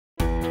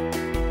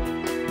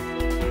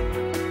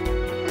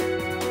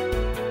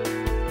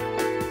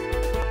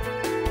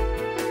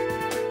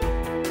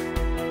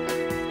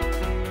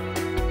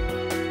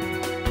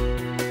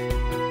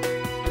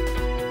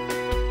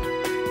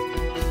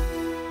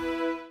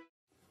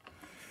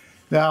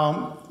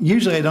Now,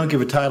 usually I don't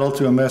give a title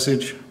to a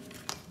message,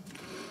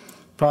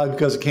 probably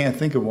because I can't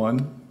think of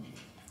one.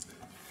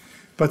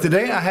 But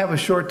today I have a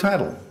short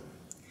title,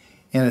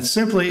 and it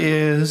simply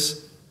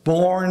is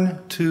Born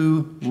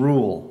to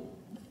Rule.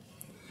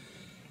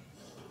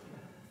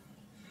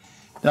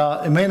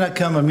 Now, it may not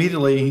come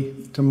immediately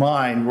to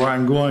mind where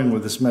I'm going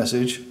with this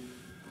message,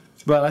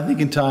 but I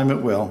think in time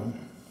it will.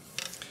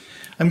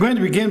 I'm going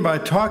to begin by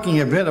talking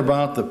a bit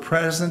about the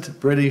present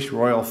British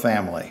royal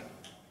family.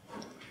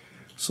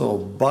 So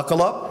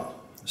buckle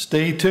up,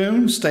 stay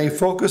tuned, stay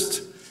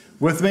focused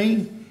with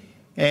me,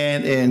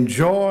 and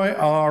enjoy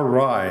our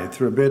ride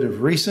through a bit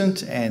of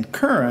recent and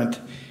current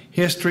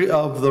history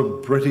of the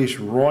British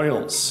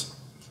royals,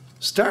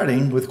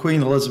 starting with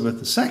Queen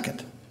Elizabeth II.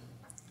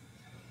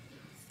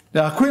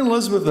 Now, Queen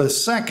Elizabeth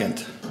II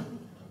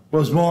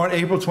was born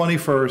April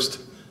 21st,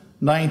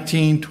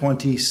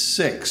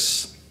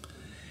 1926,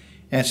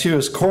 and she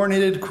was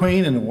coronated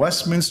queen in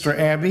Westminster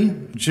Abbey,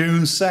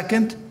 June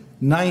 2nd,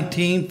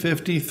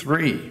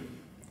 1953.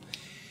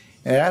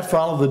 And that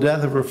followed the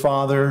death of her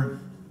father,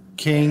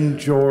 King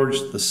George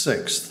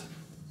VI.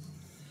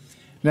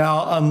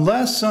 Now,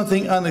 unless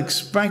something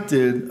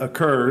unexpected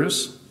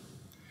occurs,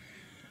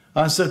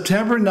 on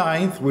September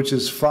 9th, which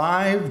is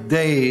 5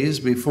 days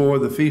before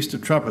the Feast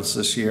of Trumpets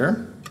this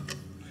year,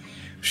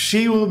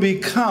 she will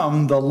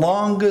become the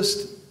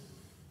longest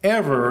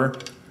ever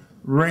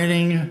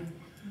reigning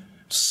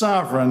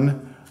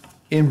sovereign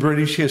in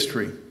British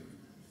history.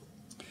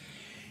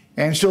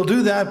 And she'll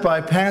do that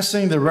by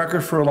passing the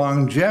record for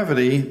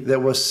longevity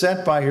that was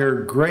set by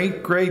her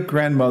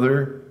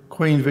great-great-grandmother,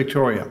 Queen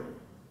Victoria.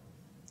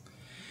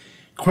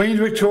 Queen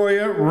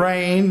Victoria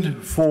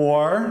reigned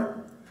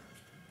for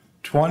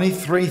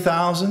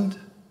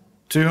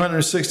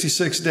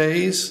 23,266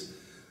 days,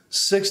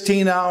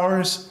 16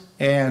 hours,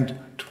 and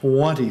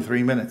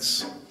 23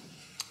 minutes.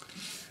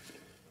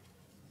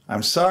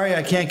 I'm sorry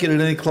I can't get it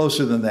any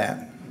closer than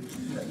that.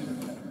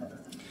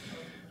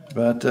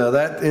 But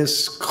that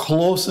is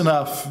close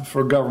enough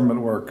for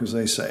government work, as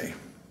they say.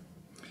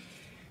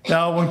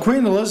 Now, when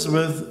Queen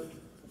Elizabeth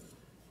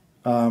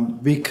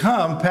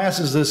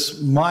passes this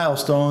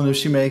milestone, if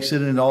she makes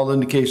it, and all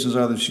indications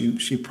are that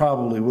she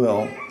probably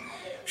will,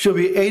 she'll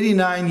be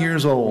 89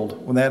 years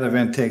old when that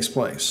event takes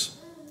place.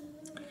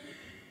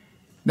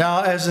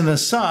 Now, as an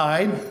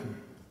aside,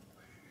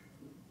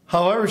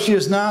 however, she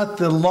is not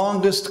the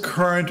longest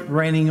current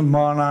reigning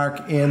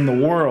monarch in the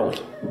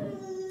world.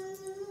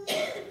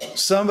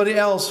 Somebody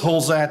else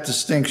holds that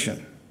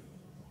distinction.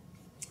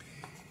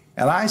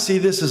 And I see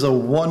this as a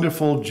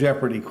wonderful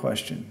Jeopardy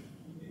question.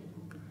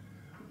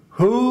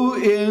 Who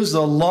is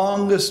the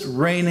longest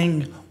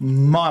reigning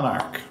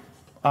monarch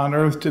on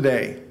earth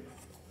today?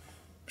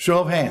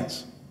 Show of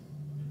hands.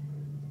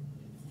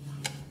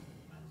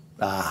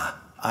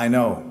 I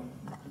know.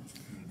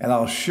 And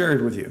I'll share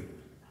it with you.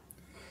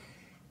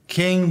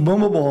 King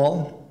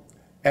Boomabol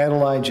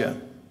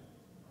Adelijah.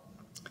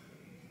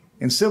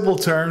 In simple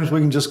terms, we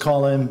can just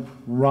call him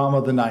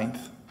Rama IX.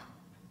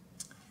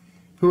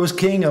 Who was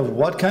king of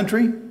what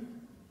country?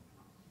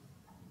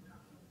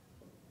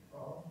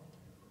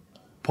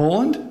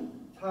 Poland?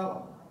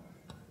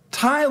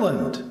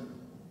 Thailand.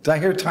 Did I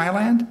hear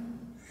Thailand?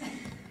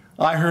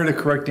 I heard a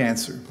correct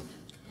answer.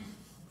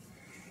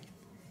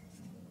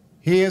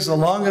 He is the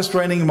longest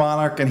reigning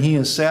monarch, and he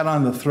has sat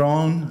on the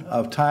throne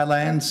of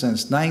Thailand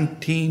since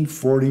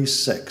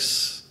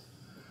 1946.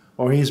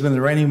 Or he's been the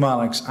reigning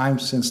monarch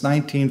since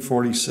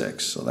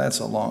 1946, so that's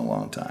a long,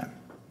 long time.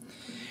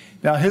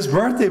 Now, his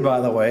birthday, by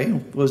the way,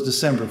 was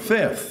December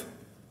 5th.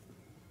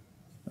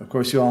 Of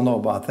course, you all know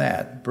about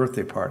that,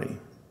 birthday party.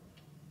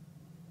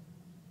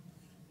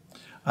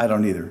 I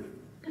don't either.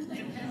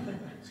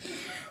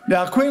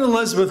 Now, Queen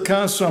Elizabeth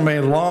comes from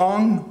a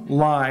long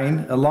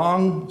line, a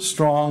long,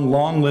 strong,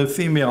 long-lived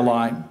female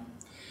line.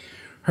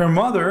 Her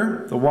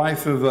mother, the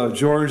wife of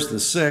George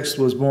VI,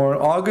 was born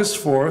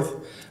August 4th,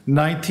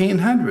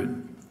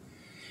 1900.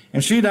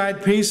 And she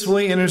died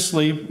peacefully in her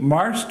sleep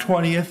March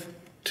 20th,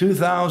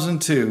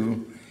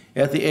 2002,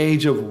 at the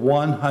age of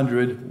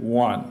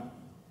 101.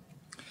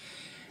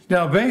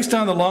 Now, based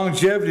on the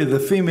longevity of the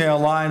female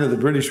line of the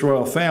British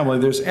royal family,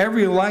 there's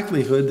every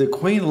likelihood that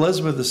Queen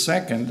Elizabeth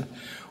II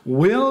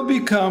will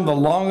become the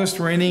longest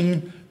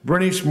reigning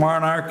British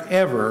monarch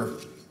ever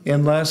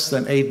in less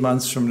than 8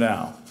 months from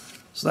now.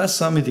 So that's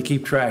something to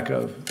keep track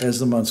of as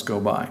the months go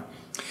by.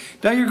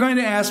 Now, you're going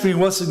to ask me,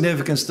 what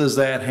significance does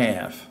that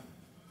have?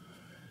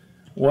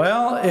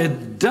 Well,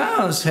 it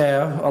does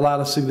have a lot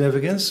of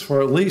significance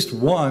for at least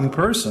one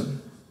person,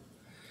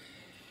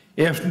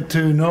 if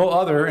to no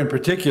other in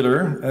particular,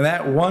 and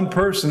that one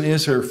person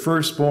is her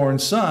firstborn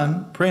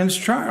son, Prince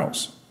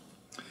Charles,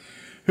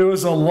 who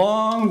is a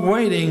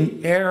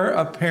long-waiting heir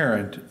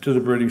apparent to the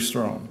British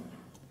throne.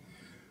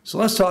 So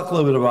let's talk a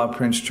little bit about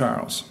Prince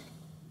Charles.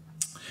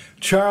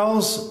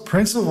 Charles,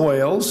 Prince of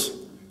Wales,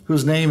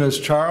 whose name is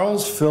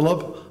Charles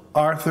Philip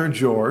Arthur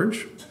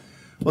George,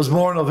 was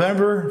born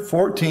November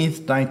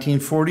 14th,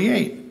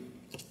 1948.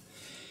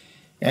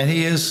 And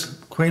he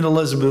is Queen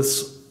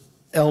Elizabeth's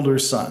elder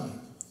son.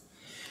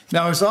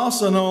 Now, he's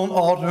also known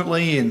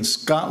alternately in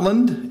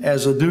Scotland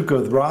as the Duke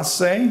of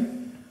Rothesay,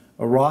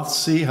 or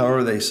Rothesay,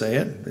 however they say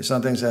it. They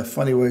sometimes have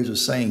funny ways of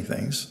saying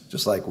things,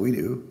 just like we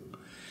do.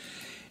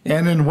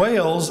 And in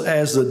Wales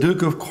as the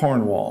Duke of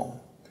Cornwall.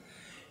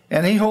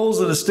 And he holds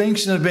the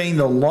distinction of being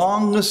the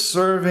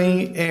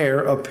longest-serving heir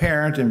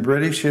apparent in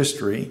British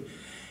history,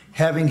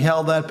 having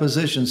held that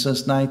position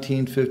since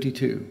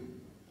 1952.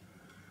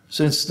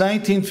 Since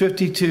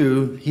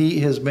 1952,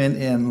 he has been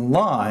in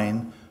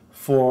line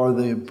for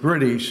the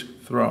British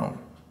throne.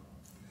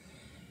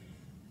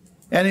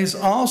 And he's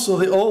also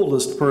the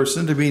oldest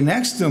person to be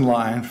next in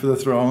line for the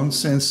throne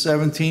since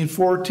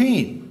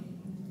 1714.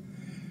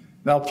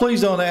 Now,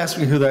 please don't ask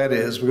me who that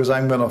is, because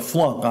I'm going to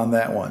flunk on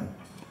that one.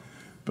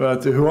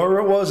 But whoever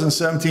it was in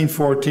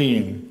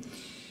 1714,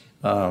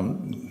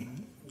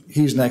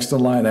 he's next in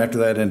line after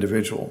that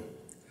individual.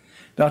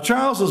 Now,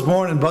 Charles was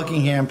born in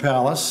Buckingham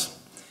Palace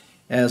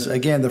as,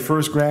 again, the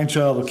first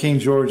grandchild of King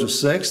George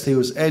VI. He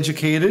was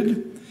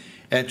educated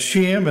at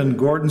Cheam and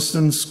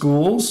Gordonston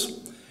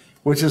schools,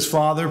 which his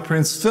father,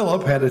 Prince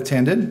Philip, had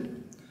attended.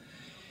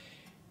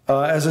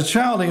 As a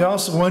child, he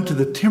also went to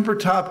the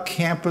Timbertop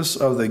campus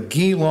of the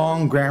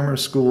Geelong Grammar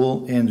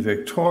School in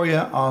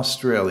Victoria,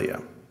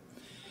 Australia.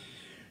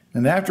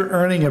 And after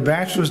earning a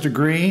bachelor's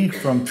degree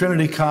from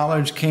Trinity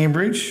College,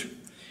 Cambridge,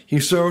 he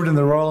served in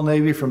the Royal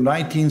Navy from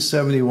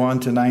 1971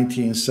 to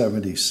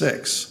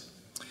 1976.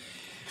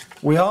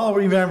 We all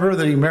remember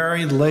that he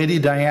married Lady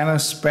Diana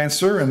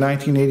Spencer in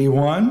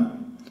 1981.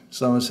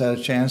 Some of us had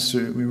a chance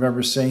to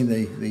remember seeing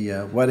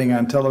the wedding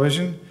on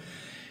television.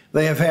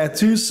 They have had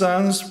two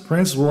sons,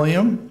 Prince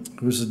William,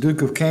 who was the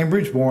Duke of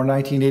Cambridge, born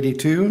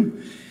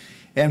 1982,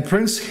 and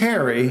Prince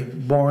Harry,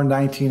 born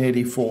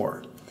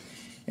 1984.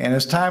 And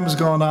as time has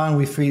gone on,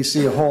 we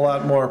see a whole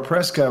lot more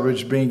press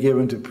coverage being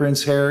given to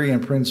Prince Harry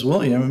and Prince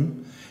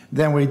William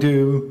than we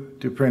do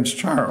to Prince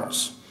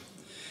Charles.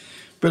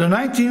 But in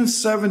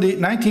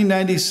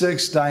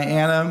 1996,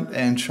 Diana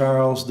and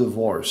Charles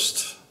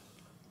divorced.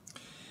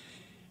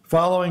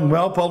 Following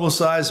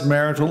well-publicized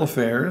marital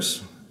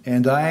affairs,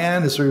 and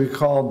Diane, as we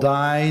recall,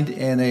 died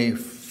in a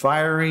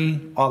fiery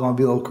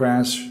automobile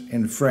crash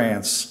in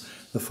France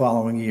the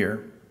following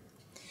year.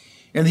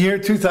 In the year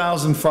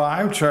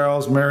 2005,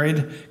 Charles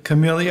married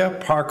Camelia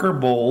Parker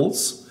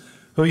Bowles,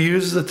 who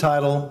uses the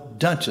title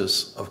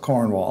Duchess of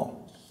Cornwall.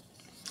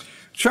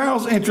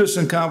 Charles' interests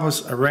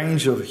encompass a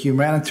range of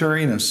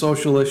humanitarian and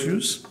social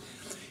issues.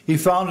 He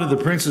founded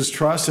the Prince's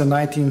Trust in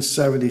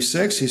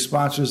 1976. He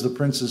sponsors the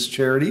Prince's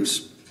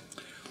Charities.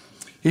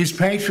 He's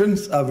patron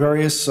of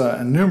various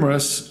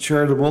numerous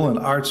charitable and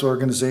arts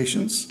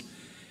organizations.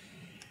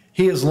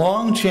 He has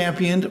long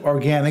championed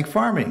organic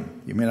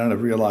farming. You may not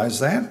have realized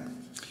that.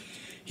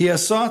 He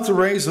has sought to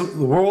raise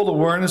the world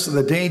awareness of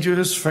the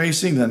dangers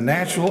facing the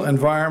natural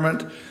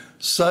environment,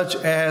 such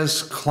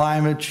as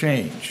climate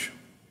change.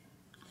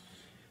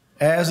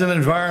 As an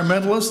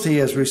environmentalist, he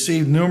has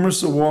received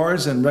numerous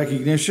awards and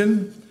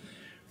recognition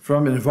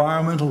from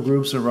environmental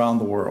groups around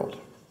the world.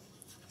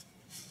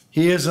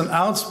 He has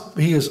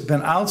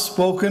been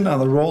outspoken on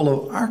the role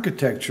of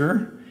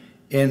architecture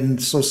in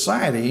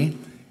society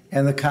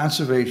and the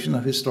conservation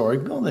of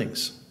historic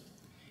buildings.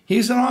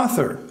 He's an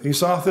author.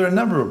 He's authored a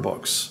number of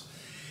books,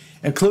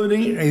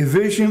 including A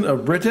Vision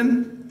of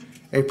Britain,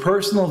 A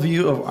Personal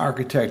View of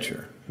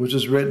Architecture, which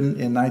was written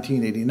in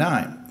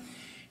 1989.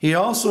 He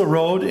also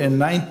wrote in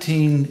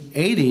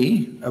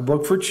 1980 a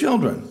book for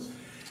children,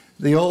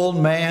 The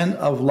Old Man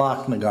of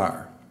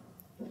Lochnagar.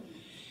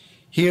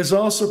 He has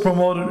also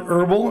promoted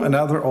herbal and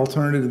other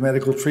alternative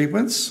medical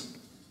treatments.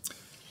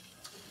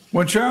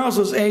 When Charles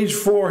was age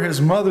 4, his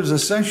mother's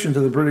ascension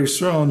to the British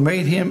throne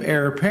made him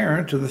heir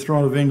apparent to the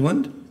throne of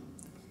England.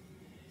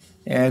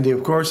 And he,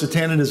 of course,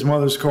 attended his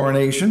mother's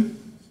coronation,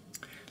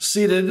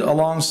 seated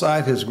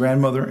alongside his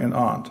grandmother and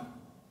aunt.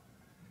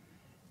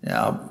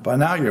 Now, by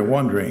now you're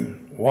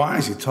wondering, why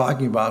is he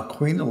talking about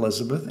Queen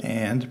Elizabeth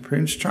and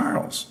Prince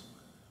Charles?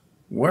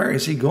 Where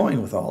is he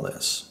going with all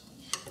this?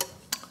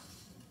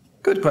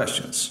 Good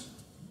questions.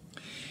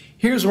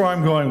 Here's where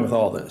I'm going with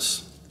all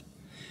this.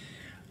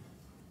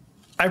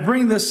 I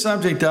bring this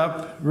subject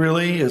up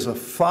really as a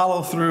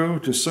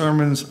follow-through to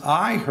sermons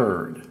I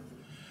heard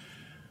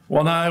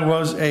when I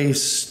was a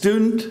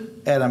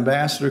student at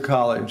Ambassador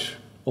College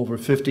over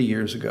 50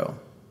 years ago.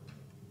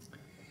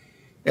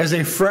 As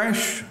a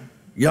fresh,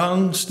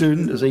 young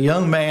student, as a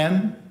young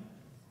man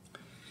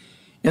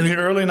in the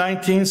early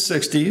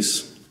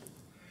 1960s,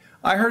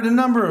 I heard a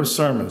number of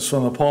sermons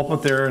from the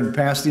pulpit there in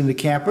Pasadena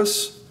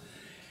campus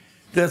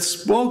that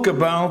spoke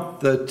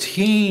about the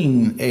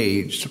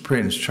teen-aged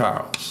Prince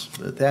Charles.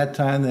 At that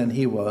time, then,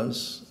 he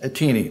was a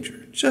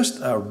teenager, just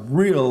a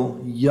real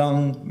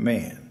young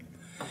man,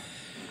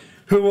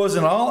 who was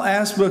in all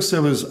aspects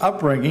of his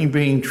upbringing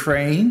being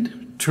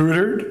trained,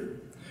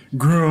 tutored,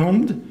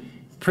 groomed,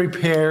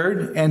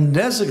 prepared, and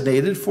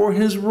designated for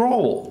his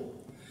role.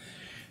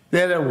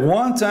 That at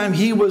one time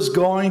he was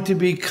going to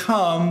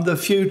become the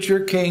future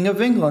King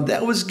of England.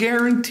 That was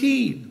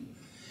guaranteed.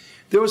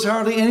 There was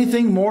hardly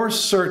anything more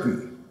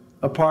certain,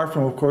 apart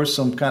from, of course,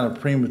 some kind of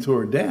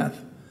premature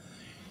death,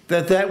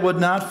 that that would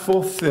not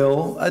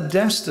fulfill a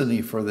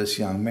destiny for this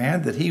young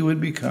man, that he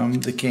would become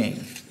the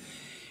king.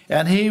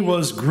 And he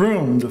was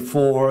groomed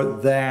for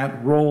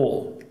that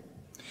role.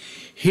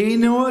 He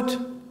knew it.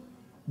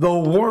 The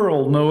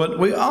world knew it.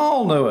 We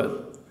all knew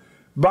it.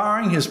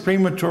 Barring his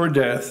premature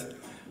death,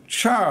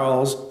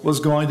 Charles was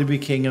going to be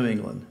King of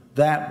England.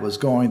 That was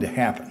going to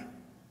happen.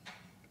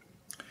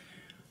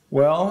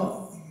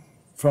 Well,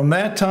 from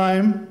that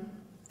time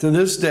to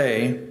this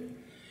day,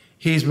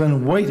 he's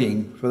been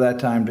waiting for that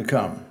time to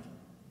come.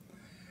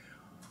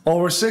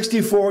 Over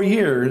 64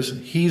 years,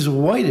 he's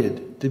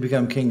waited to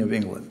become King of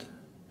England.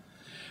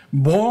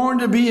 Born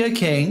to be a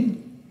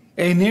king,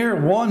 a near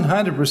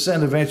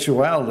 100%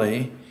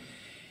 eventuality,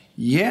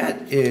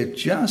 yet it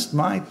just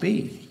might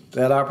be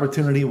that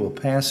opportunity will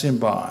pass him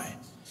by,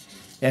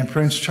 and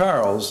Prince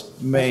Charles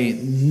may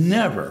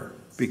never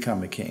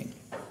become a king.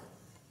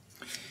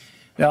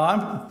 Now,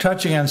 I'm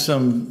touching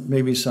on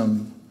maybe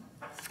some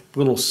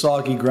little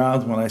soggy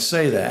ground when I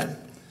say that,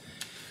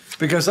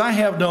 because I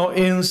have no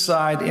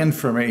inside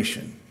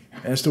information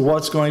as to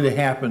what's going to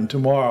happen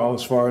tomorrow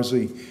as far as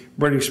the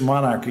British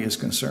monarchy is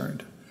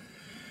concerned.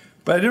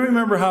 But I do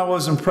remember how it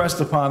was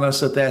impressed upon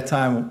us at that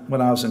time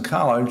when I was in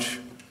college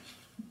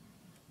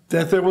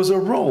that there was a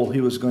role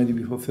he was going to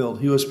be fulfilled.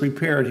 He was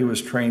prepared, he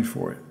was trained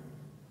for it.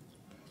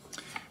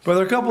 But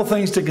there are a couple of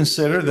things to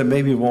consider that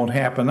maybe won't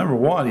happen. Number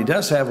one, he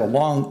does have a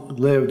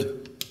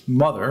long-lived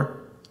mother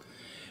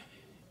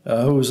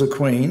who was a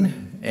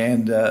queen.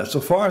 And so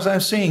far as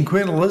I've seen,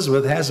 Queen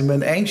Elizabeth hasn't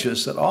been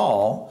anxious at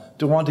all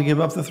to want to give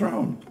up the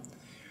throne.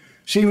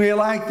 She may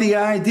like the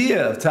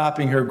idea of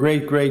topping her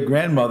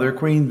great-great-grandmother,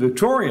 Queen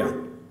Victoria,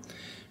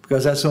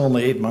 because that's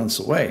only 8 months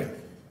away.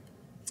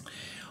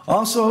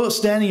 Also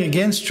standing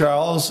against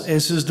Charles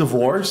is his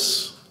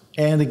divorce,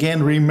 and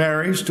again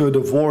remarriage to a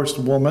divorced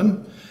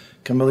woman,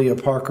 Camilla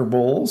Parker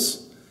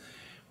Bowles,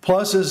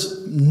 plus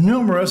his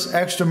numerous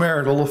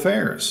extramarital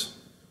affairs.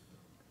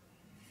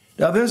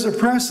 Now there's a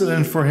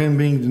precedent for him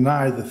being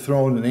denied the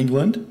throne in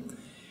England.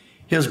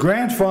 His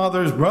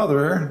grandfather's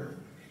brother,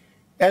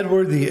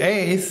 Edward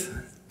VIII,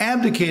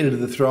 abdicated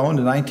the throne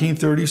in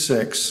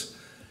 1936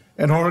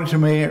 in order to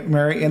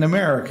marry an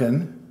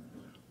American,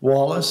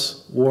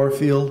 Wallace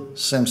Warfield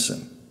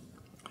Simpson,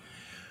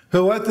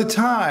 who at the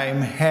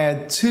time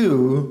had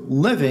 2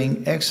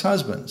 living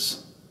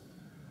ex-husbands.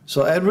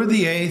 So Edward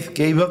VIII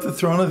gave up the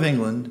throne of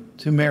England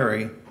to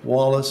marry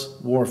Wallace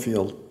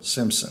Warfield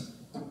Simpson.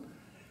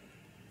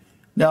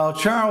 Now,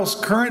 Charles'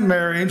 current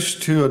marriage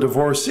to a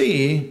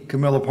divorcee,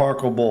 Camilla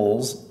Parker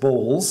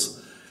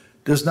Bowles,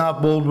 does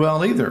not bode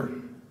well either.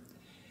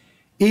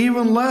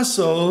 Even less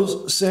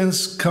so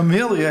since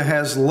Camilla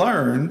has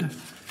learned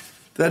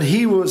that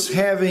he was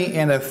having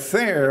an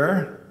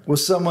affair with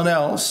someone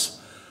else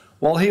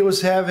while he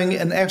was having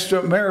an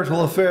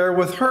extramarital affair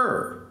with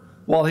her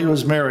while he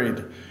was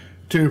married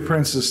to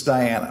Princess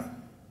Diana.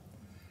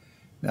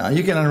 Now,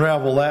 you can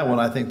unravel that one,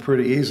 I think,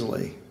 pretty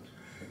easily.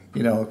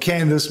 You know,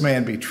 can this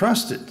man be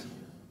trusted?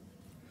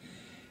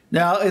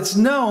 Now, it's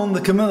known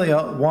that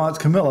Camilla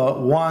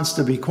wants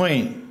to be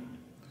queen,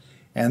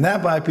 and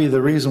that might be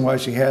the reason why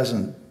she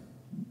hasn't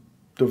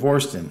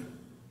divorced him.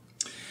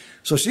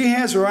 So she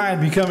has her eye on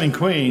becoming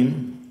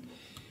queen,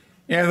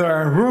 and there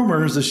are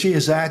rumors that she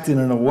is acting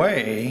in a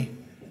way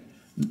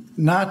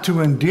not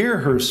to endear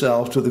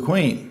herself to the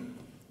queen,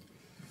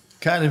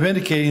 kind of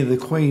indicating the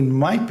queen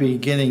might be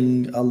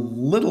getting a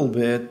little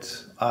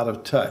bit out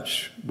of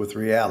touch with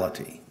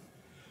reality.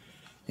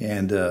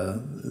 And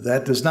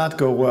that does not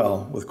go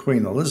well with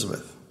Queen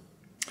Elizabeth.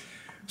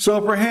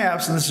 So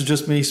perhaps, and this is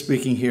just me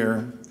speaking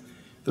here,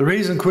 the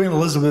reason Queen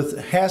Elizabeth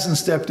hasn't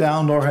stepped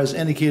down nor has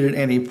indicated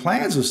any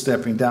plans of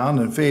stepping down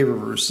in favor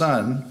of her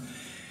son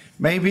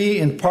may be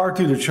in part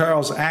due to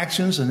Charles'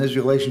 actions and his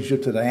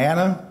relationship to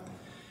Diana,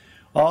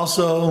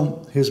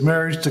 also his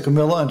marriage to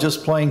Camilla and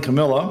just plain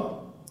Camilla,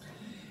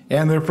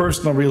 and their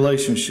personal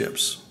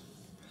relationships.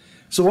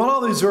 So what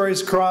all these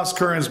various cross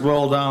currents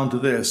boil down to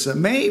this: it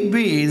may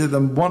be that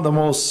one of the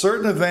most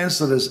certain events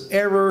that has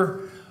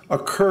ever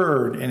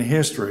occurred in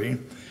history,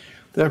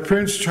 that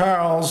Prince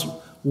Charles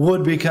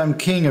would become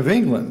King of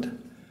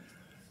England,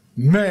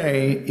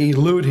 may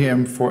elude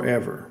him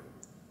forever.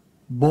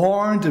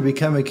 Born to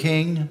become a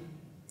king,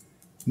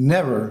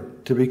 never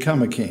to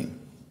become a king.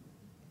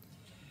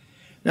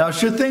 Now,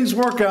 should things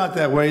work out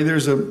that way,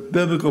 there's a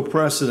biblical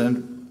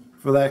precedent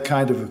for that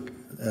kind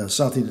of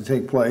something to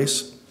take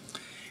place.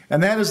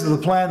 And that is the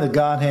plan that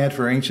God had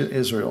for ancient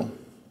Israel.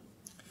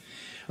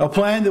 A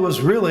plan that was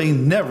really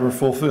never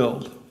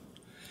fulfilled.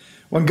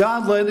 When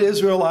God led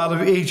Israel out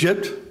of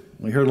Egypt,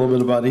 we heard a little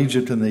bit about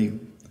Egypt in the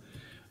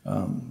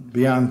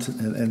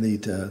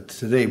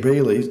today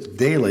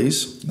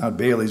dailies, not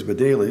Baileys, but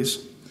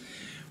dailies.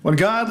 When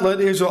God led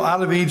Israel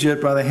out of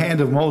Egypt by the hand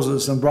of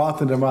Moses and brought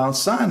them to Mount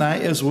Sinai,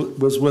 it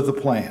was with a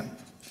plan.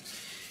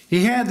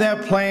 He had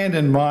that plan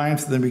in mind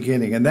from the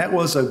beginning, and that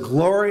was a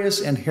glorious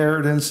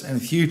inheritance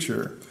and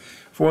future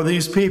for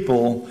these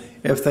people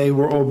if they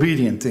were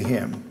obedient to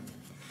him.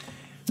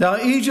 Now,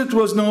 Egypt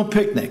was no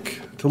picnic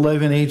to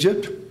live in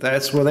Egypt.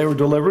 That's where they were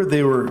delivered.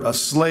 They were a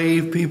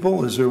slave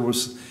people. Israel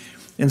was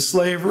in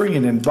slavery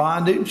and in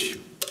bondage,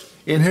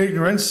 in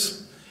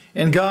ignorance.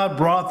 And God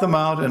brought them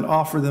out and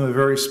offered them a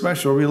very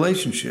special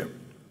relationship.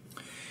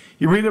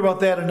 You read about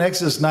that in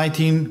Exodus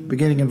 19,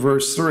 beginning in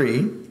verse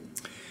 3.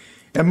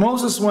 And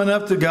Moses went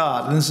up to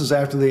God, and this is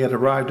after they had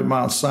arrived at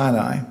Mount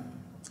Sinai.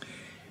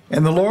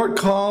 And the Lord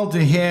called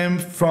to him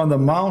from the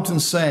mountain,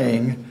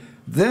 saying,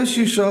 This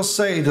you shall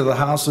say to the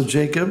house of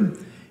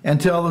Jacob, and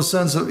tell the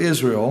sons of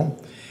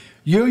Israel,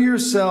 You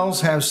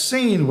yourselves have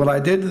seen what I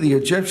did to the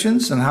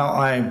Egyptians, and how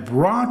I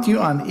brought you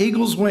on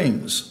eagle's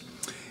wings,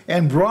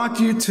 and brought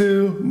you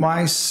to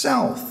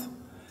myself.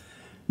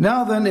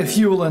 Now then, if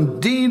you will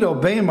indeed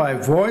obey my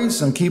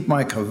voice and keep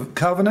my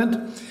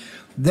covenant,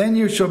 then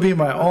you shall be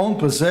my own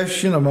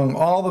possession among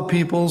all the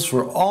peoples,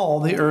 for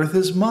all the earth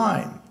is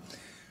mine.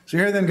 So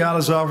here then God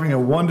is offering a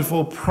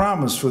wonderful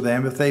promise for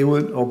them if they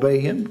would obey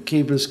him,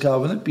 keep his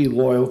covenant, be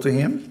loyal to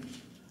him.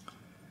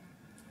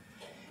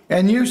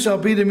 And you shall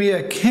be to me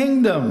a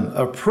kingdom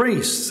of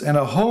priests and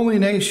a holy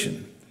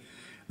nation.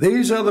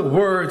 These are the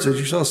words that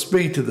you shall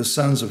speak to the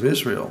sons of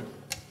Israel.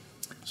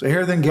 So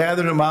here then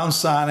gathered at Mount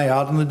Sinai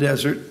out in the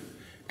desert,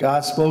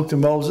 God spoke to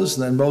Moses,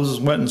 and then Moses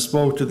went and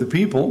spoke to the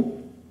people.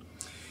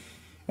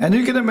 And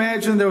you can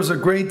imagine there was a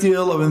great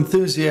deal of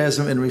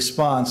enthusiasm in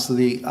response to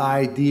the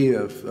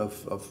idea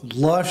of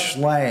lush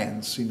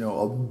lands,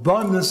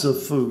 abundance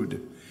of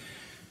food,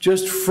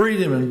 just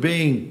freedom and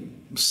being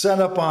set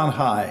up on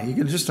high. You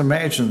can just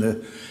imagine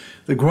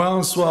the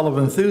groundswell of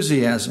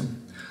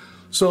enthusiasm.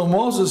 So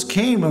Moses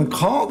came and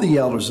called the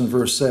elders in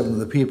verse 7 of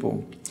the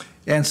people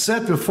and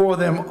set before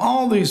them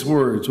all these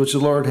words which the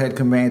Lord had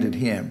commanded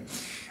him.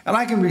 And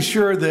I can be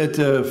sure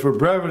that for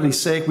brevity's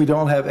sake, we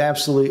don't have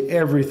absolutely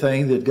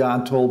everything that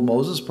God told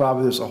Moses.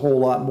 Probably there's a whole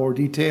lot more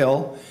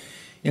detail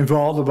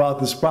involved about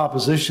this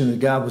proposition that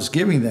God was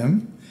giving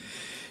them.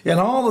 And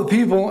all the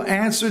people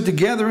answered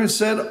together and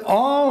said,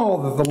 All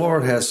that the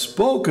Lord has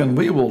spoken,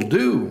 we will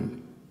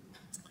do.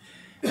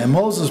 And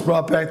Moses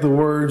brought back the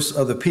words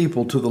of the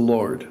people to the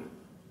Lord.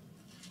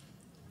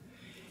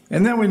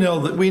 And then we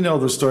know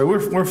the story.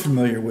 We're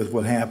familiar with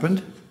what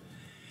happened.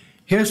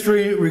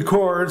 History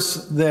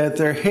records that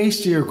their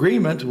hasty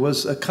agreement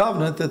was a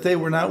covenant that they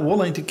were not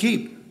willing to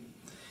keep.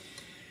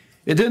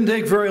 It didn't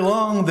take very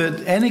long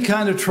that any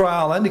kind of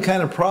trial, any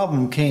kind of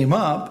problem came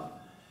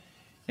up,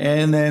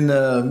 and then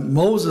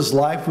Moses'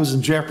 life was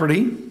in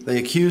jeopardy. They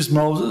accused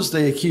Moses,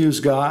 they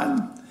accused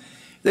God.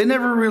 They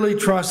never really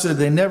trusted,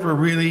 they never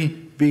really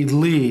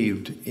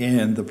believed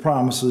in the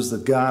promises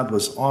that God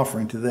was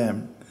offering to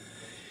them.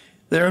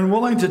 They're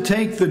unwilling to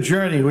take the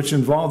journey, which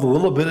involved a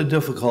little bit of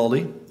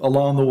difficulty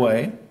along the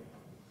way.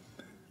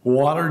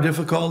 Water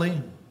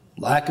difficulty,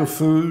 lack of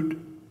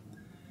food.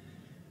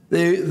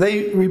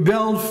 They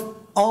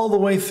rebelled all the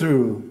way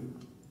through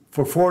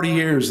for 40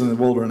 years in the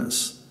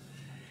wilderness.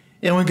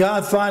 And when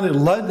God finally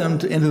led them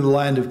into the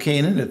land of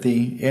Canaan at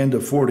the end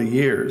of 40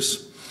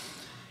 years,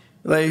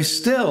 they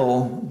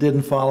still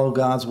didn't follow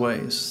God's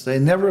ways. They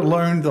never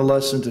learned the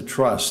lesson to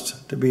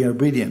trust, to be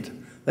obedient.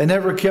 They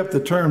never kept the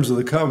terms of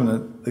the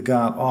covenant that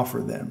God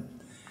offered them.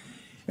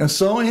 And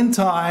so in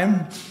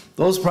time,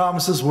 those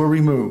promises were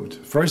removed.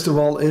 First of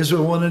all,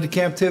 Israel went into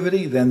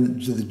captivity. Then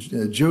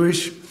the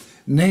Jewish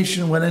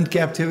nation went into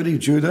captivity,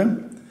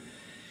 Judah.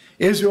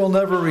 Israel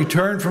never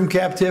returned from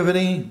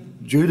captivity.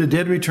 Judah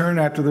did return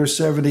after their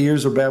 70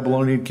 years of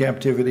Babylonian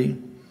captivity.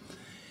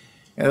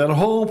 And that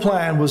whole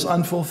plan was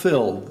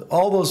unfulfilled.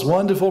 All those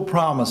wonderful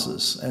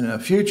promises and a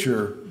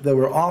future that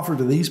were offered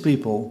to these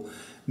people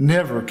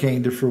never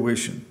came to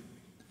fruition.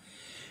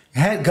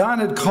 God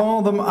had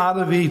called them out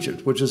of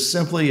Egypt, which is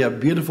simply a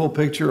beautiful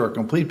picture or a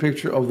complete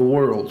picture of the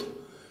world.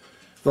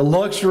 The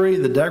luxury,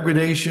 the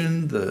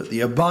degradation, the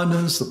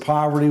abundance, the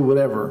poverty,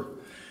 whatever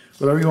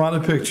you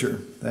want to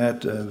picture,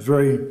 that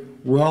very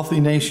wealthy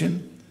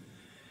nation.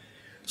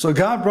 So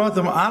God brought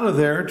them out of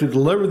there to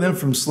deliver them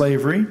from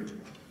slavery.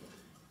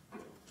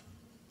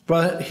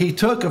 But he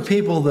took a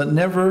people that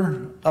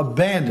never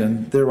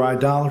abandoned their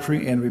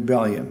idolatry and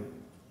rebellion.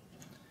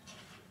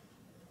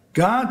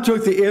 God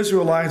took the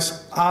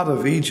Israelites out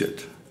of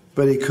Egypt,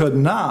 but he could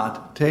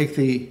not take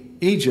the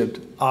Egypt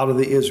out of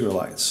the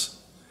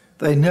Israelites.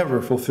 They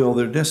never fulfilled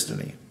their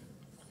destiny.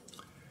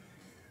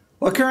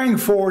 Well, carrying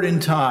forward in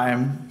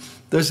time,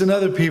 there's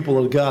another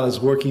people that God is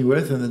working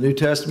with in the New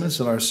Testament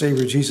since our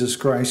Savior Jesus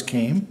Christ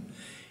came,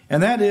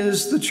 and that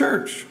is the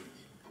church.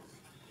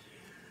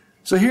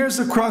 So here's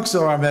the crux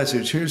of our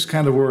message. Here's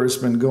kind of where it's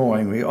been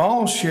going. We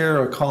all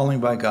share a calling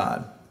by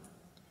God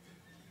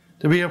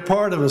to be a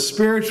part of a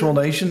spiritual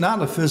nation,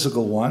 not a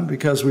physical one,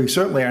 because we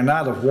certainly are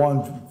not of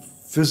one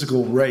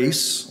physical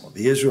race.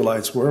 The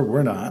Israelites were,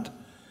 we're not.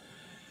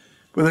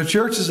 But the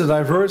church is a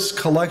diverse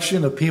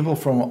collection of people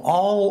from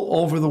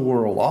all over the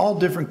world, all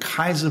different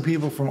kinds of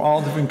people from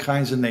all different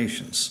kinds of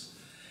nations.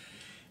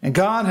 And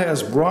God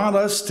has brought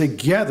us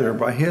together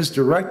by his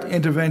direct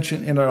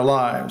intervention in our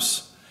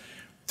lives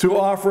to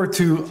offer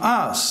to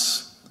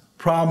us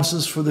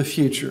promises for the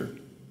future.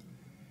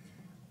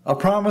 a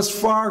promise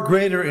far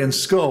greater in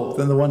scope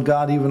than the one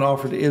God even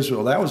offered to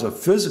Israel. That was a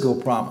physical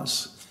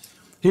promise.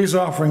 He's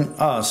offering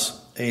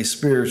us a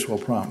spiritual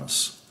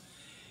promise.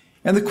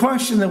 And the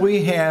question that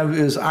we have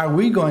is, are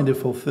we going to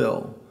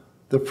fulfill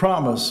the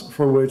promise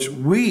for which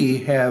we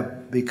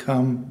have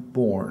become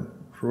born,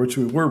 for which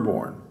we were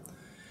born?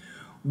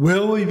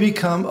 Will we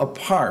become a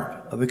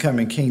part of the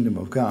coming kingdom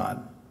of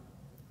God?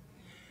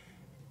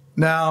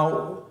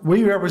 Now,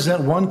 we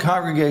represent one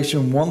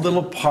congregation, one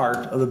little part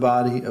of the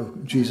body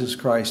of Jesus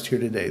Christ here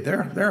today.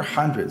 There are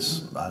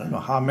hundreds, I don't know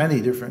how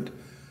many different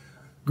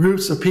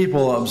groups of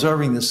people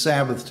observing the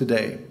Sabbath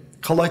today,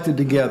 collected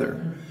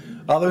together.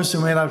 Others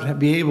who may not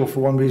be able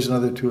for one reason or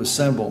another to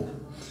assemble,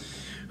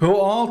 who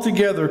all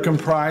together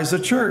comprise the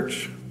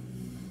church.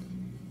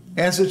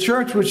 And it's a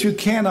church which you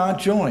cannot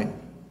join.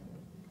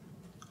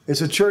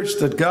 It's a church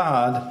that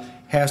God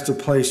has to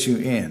place you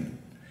in.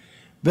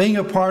 Being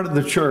a part of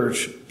the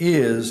church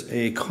is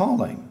a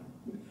calling.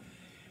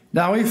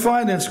 Now, we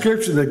find in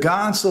Scripture that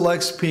God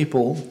selects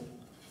people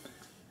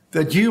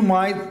that you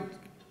might,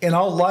 in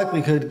all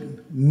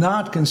likelihood,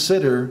 not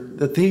consider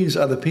that these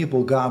are the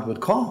people God would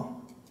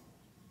call.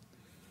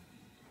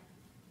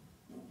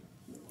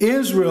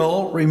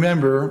 Israel,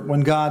 remember,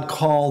 when God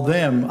called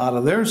them out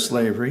of their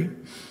slavery,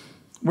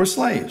 were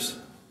slaves.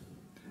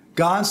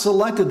 God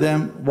selected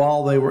them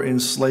while they were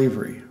in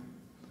slavery,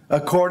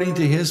 according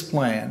to his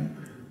plan,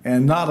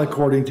 and not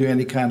according to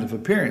any kind of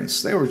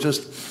appearance. They were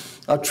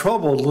just a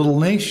troubled little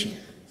nation,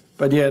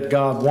 but yet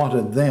God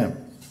wanted them.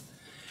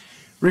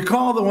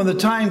 Recall that when the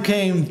time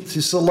came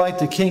to select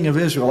the king of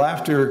Israel,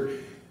 after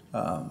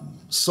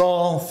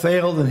Saul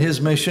failed in his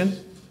mission,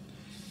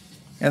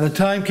 and the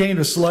time came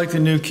to select a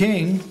new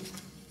king,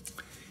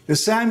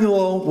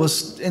 Samuel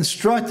was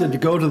instructed to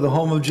go to the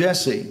home of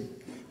Jesse,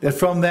 that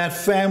from that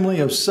family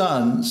of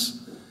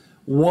sons,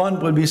 one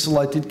would be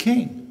selected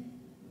king.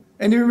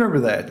 And you remember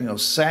that,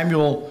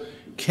 Samuel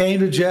came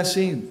to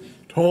Jesse,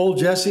 told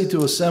Jesse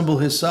to assemble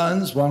his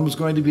sons. One was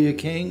going to be a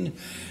king.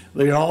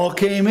 They all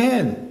came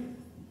in.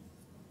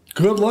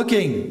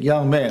 Good-looking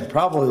young men,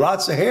 probably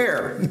lots of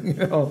hair,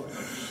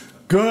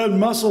 good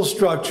muscle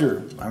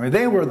structure. I mean,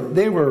 they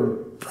were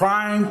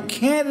prime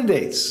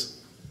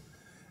candidates.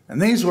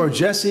 And these were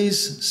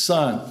Jesse's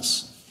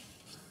sons,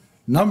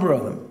 number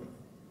of them.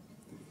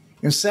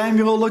 And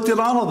Samuel looked at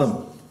all of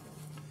them.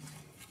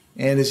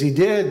 And as he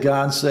did,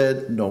 God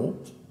said, no,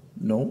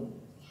 no,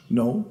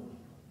 no,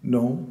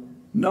 no,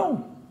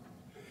 no.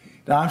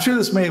 Now, I'm sure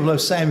this may have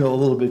left Samuel a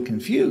little bit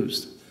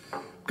confused,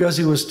 because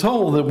he was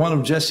told that one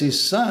of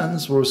Jesse's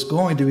sons was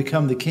going to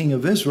become the king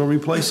of Israel,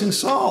 replacing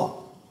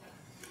Saul.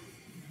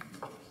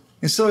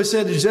 And so he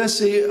said to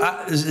Jesse,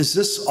 is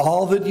this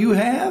all that you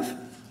have?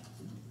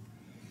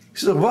 He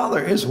said, well,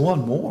 there is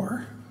one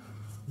more.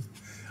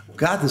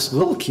 Got this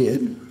little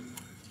kid.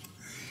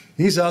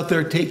 He's out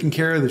there taking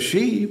care of the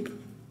sheep.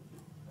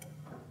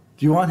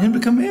 Do you want him to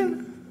come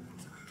in?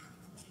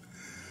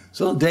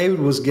 So David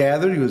was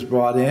gathered. He was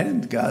brought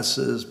in. God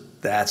says,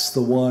 that's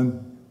the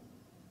one.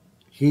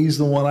 He's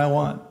the one I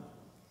want.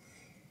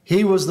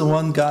 He was the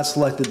one God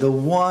selected. The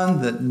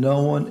one that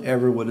no one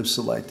ever would have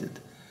selected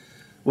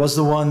was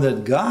the one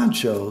that God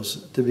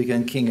chose to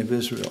become king of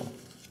Israel.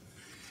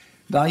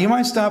 Now, you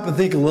might stop and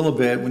think a little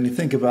bit when you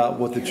think about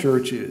what the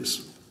church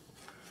is.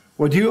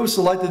 Would you have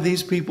selected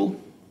these people?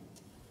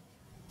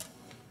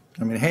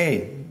 I mean,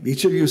 hey,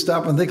 each of you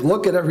stop and think,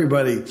 look at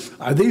everybody.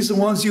 Are these the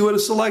ones you would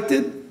have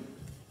selected?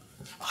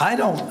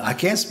 I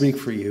can't speak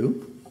for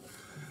you.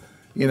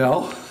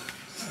 I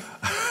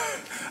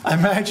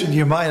imagine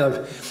you might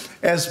have,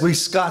 as we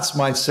Scots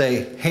might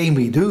say, hey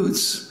me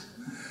doots,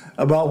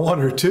 about one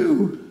or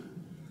two.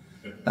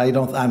 Now,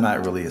 I'm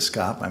not really a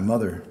Scot. My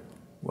mother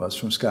was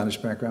from Scottish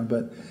background,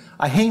 but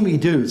a hey me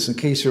doots, in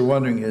case you're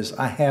wondering, is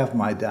I have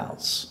my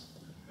doubts.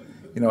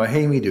 A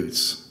hey me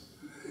doots.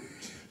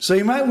 So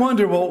you might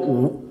wonder,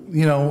 well,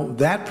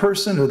 that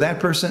person or that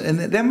person, and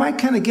that might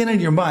kind of get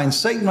in your mind.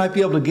 Satan might be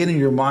able to get in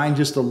your mind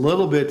just a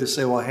little bit to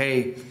say, well,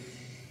 hey,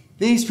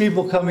 these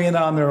people come in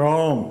on their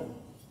own.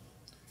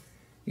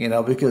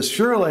 Because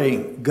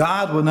surely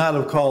God would not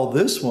have called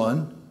this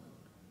one.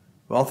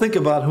 Well, think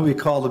about who he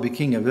called to be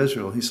king of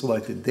Israel. He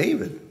selected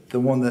David, the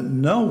one that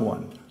no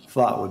one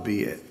thought would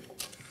be it.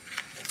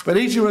 But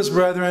each of us,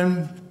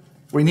 brethren,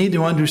 we need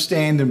to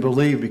understand and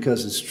believe,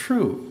 because it's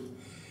true,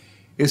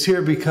 is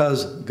here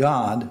because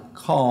God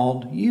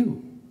called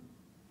you.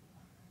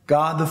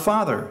 God the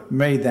Father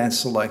made that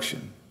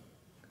selection.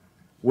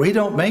 We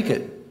don't make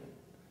it.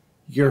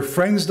 Your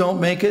friends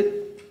don't make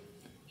it.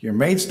 Your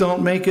mates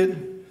don't make it.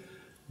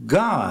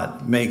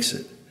 God makes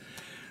it.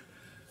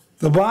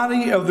 The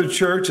body of the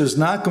church is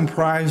not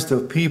comprised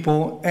of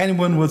people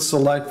anyone would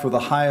select for the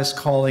highest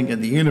calling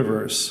in the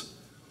universe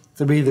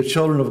to be the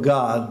children of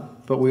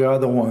God, but we are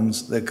the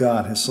ones that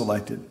God has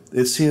selected.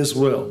 It's his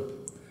will.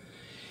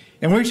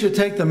 And we should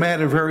take the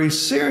matter very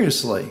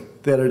seriously,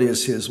 that it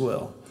is his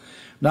will.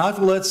 Not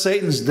to let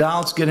Satan's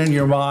doubts get in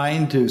your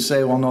mind to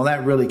say, well, no,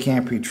 that really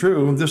can't be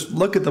true. Just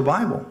look at the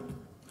Bible.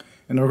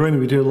 And we're going to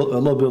be doing a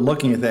little bit of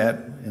looking at that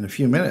in a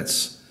few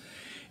minutes.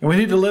 And we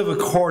need to live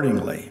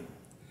accordingly.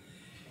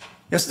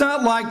 It's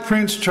not like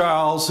Prince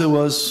Charles, who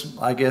was,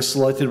 I guess,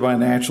 selected by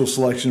natural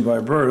selection by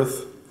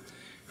birth,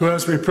 who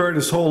has prepared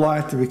his whole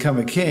life to become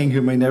a king,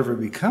 who may never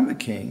become a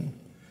king.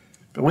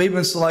 But we've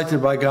been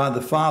selected by God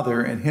the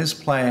Father, and his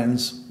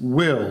plans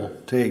will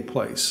take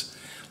place.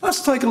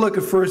 Let's take a look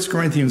at 1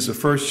 Corinthians, the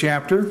first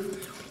chapter.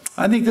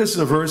 I think this is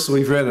a verse that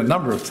we've read a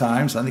number of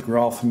times. I think we're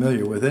all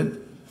familiar with it.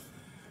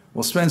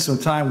 We'll spend some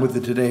time with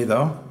it today,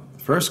 though.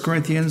 1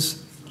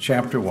 Corinthians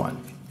chapter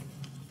 1.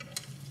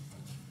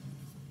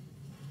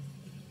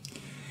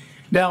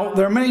 Now,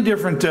 there are many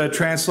different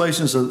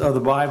translations of the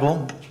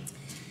Bible.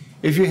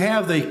 If you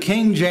have the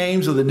King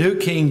James or the New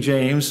King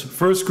James,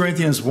 1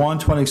 Corinthians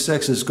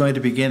 1:26 is going to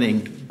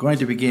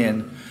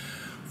begin.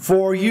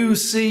 For you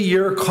see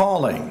your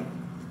calling,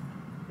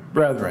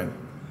 brethren.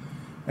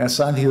 That's,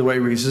 I think, the way it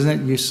reads,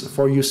 isn't it?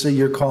 For you see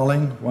your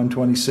calling,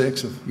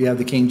 1:26, if you have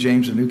the King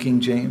James or New King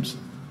James.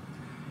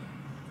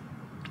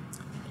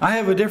 I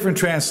have a different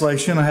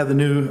translation. I have the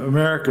New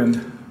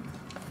American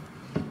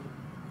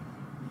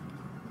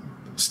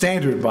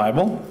Standard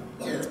Bible.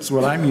 That's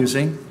what I'm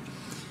using.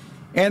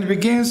 And it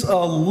begins a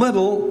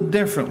little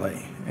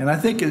differently. And I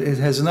think it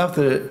has enough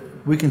that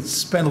we can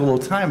spend a little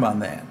time on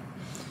that.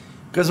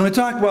 Because when we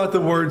talk about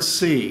the word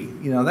see,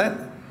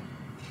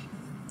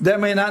 that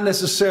may not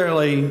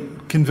necessarily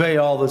convey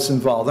all that's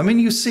involved. I mean,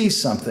 you see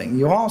something.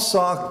 You all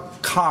saw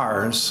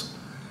cars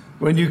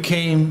when you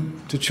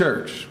came to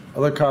church,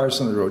 other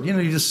cars on the road.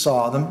 You just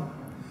saw them.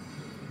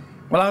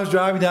 When I was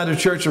driving down to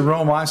church in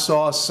Rome, I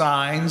saw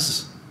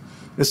signs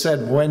that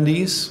said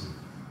Wendy's,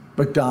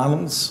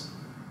 McDonald's,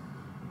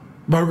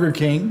 Burger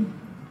King,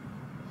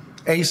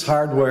 Ace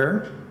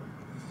Hardware.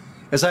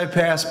 As I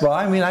passed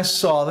by, I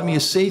saw them.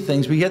 You see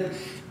things, but yet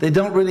they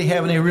don't really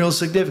have any real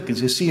significance.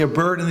 You see a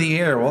bird in the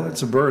air. Well,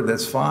 it's a bird.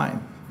 That's fine.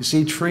 You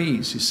see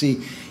trees.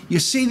 You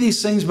see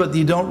these things, but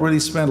you don't really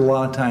spend a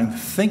lot of time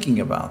thinking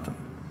about them.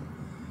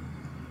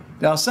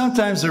 Now,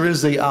 sometimes there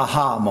is the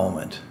aha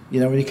moment.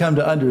 When you come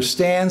to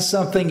understand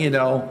something,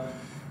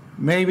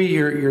 maybe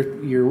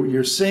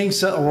you're seeing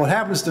something. What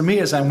happens to me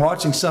is I'm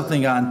watching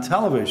something on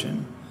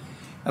television,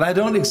 and I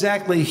don't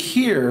exactly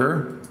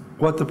hear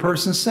what the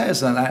person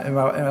says. And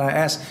I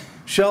ask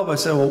Shelby, I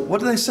said, well, what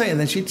do they say? And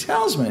then she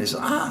tells me. I said,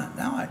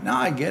 now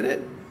I get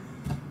it.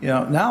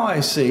 Now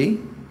I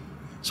see.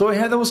 So we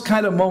have those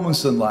kind of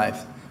moments in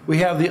life. We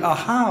have the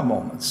aha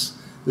moments,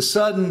 the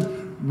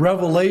sudden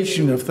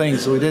revelation of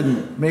things that we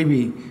didn't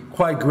maybe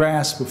quite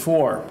grasp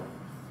before.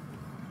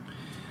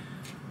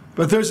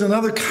 But there's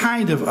another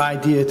kind of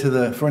idea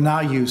to for now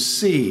you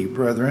see,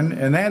 brethren,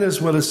 and that is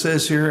what it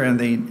says here in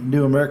the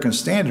New American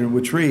Standard,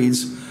 which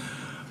reads,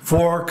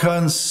 for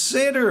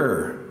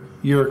consider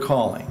your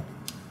calling.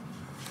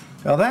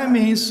 Now that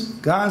means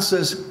God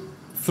says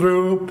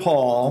through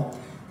Paul,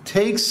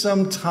 take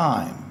some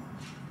time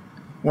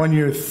when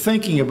you're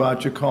thinking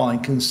about your calling,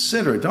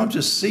 consider it. Don't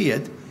just see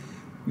it,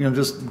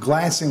 just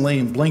glancingly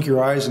and blink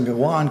your eyes and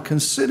go on.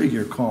 Consider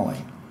your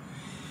calling.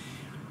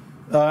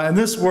 And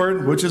this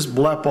word, which is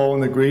blepo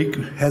in the Greek,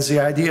 has the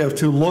idea of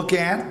to look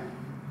at,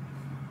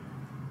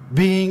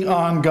 being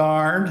on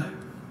guard,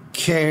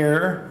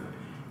 care,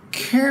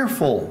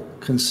 careful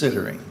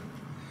considering.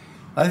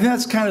 I think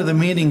that's kind of the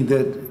meaning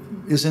that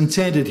is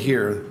intended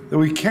here, that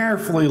we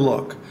carefully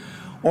look.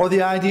 Or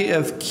the idea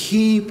of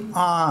keep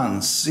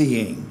on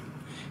seeing,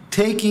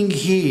 taking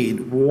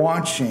heed,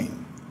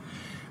 watching.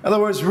 In other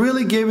words,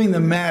 really giving the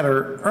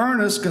matter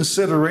earnest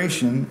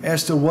consideration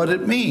as to what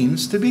it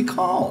means to be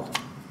called.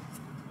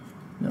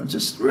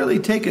 Just really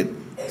take it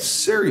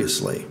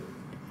seriously.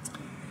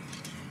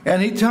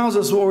 And he tells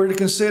us what we're to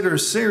consider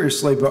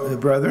seriously,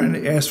 brethren,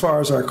 as far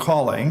as our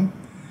calling,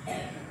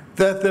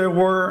 that there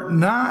were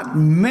not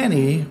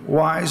many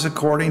wise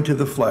according to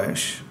the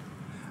flesh,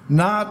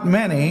 not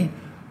many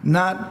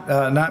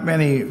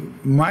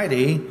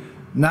mighty,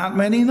 not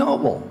many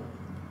noble.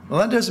 Well,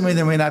 that doesn't mean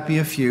there may not be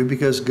a few,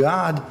 because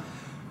God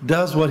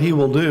does what he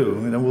will do,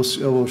 and it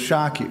will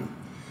shock you.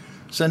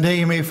 Someday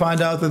you may find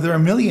out that there are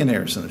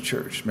millionaires in the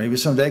church. Maybe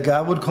someday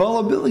God would call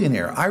a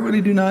billionaire. I really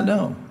do not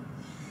know.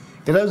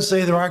 It doesn't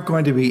say there aren't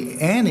going to be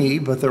any,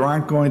 but there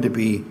aren't going to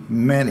be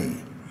many.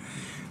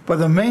 But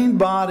the main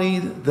body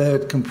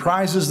that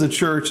comprises the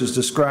church is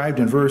described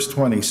in verse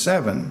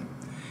 27.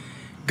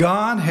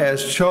 God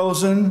has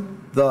chosen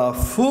the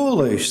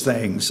foolish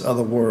things of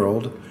the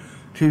world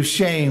to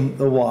shame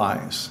the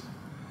wise.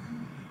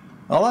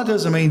 Well, that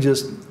doesn't mean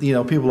just,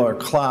 people are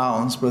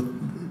clowns, but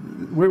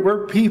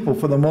we're people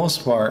for the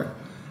most part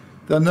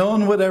that no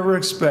one would ever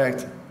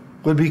expect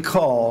would be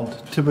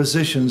called to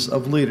positions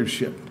of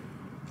leadership.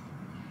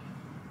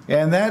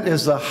 And that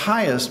is the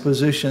highest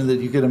position that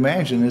you could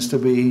imagine, is to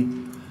be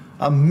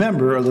a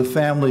member of the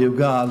family of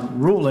God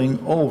ruling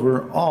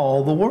over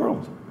all the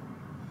world.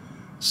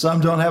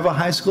 Some don't have a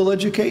high school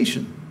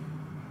education.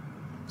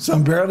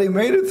 Some barely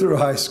made it through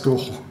high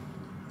school.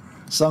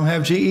 Some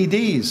have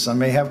GEDs. Some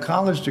may have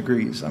college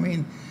degrees.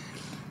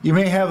 You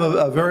may have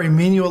a very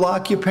menial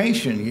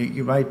occupation.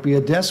 You might be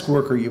a desk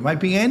worker. You might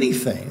be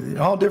anything.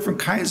 All different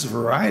kinds of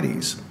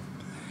varieties.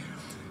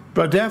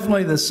 But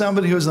definitely that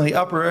somebody who's in the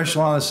upper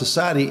echelon of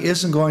society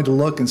isn't going to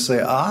look and say,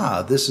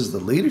 this is the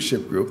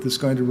leadership group that's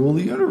going to rule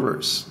the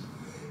universe.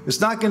 It's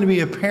not going to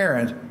be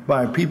apparent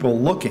by people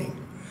looking,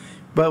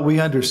 but we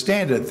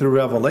understand it through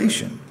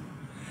revelation.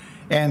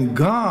 And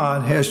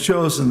God has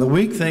chosen the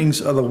weak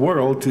things of the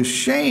world to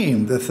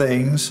shame the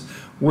things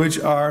which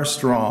are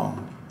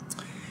strong.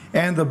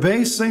 And the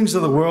base things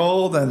of the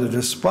world and the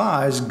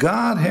despised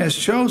God has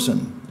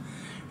chosen,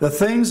 the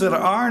things that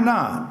are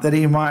not, that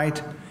he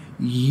might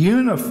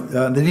nullify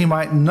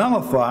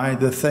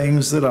the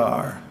things that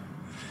are,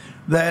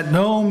 that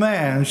no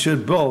man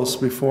should boast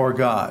before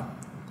God.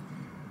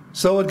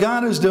 So what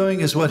God is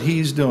doing is what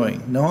he's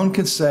doing. No one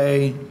can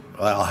say,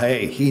 well,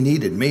 hey, he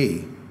needed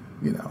me.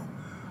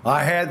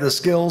 I had the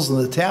skills and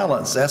the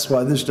talents. That's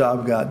why this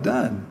job got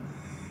done.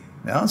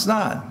 No, it's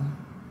not.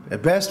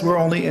 At best, we're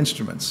only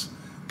instruments.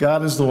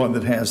 God is the one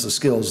that has the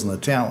skills and the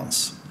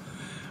talents.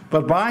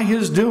 But by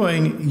his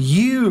doing,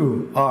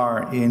 you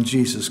are in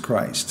Jesus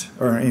Christ,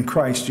 or in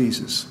Christ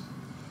Jesus.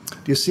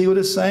 Do you see what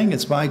it's saying?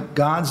 It's by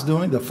God's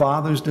doing, the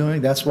Father's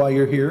doing. That's why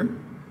you're here.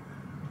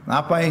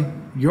 Not by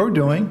your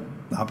doing,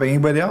 not by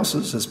anybody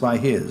else's. It's by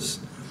his.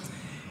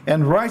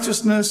 And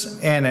righteousness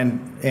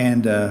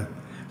and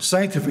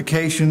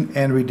sanctification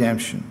and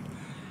redemption.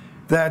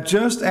 That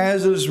just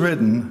as it is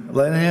written,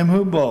 let him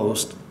who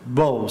boasts,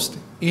 boast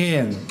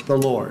in the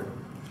Lord.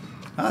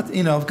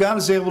 If God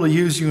is able to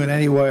use you in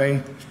any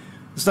way,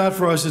 it's not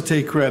for us to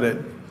take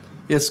credit.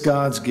 It's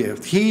God's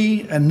gift.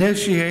 He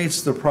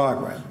initiates the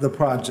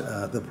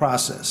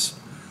process.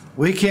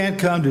 We can't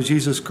come to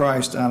Jesus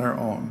Christ on our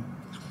own.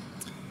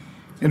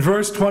 In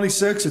verse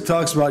 26, it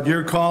talks about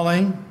your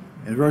calling.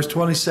 In verse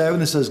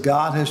 27, it says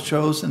God has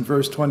chosen.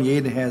 Verse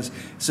 28, it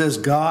says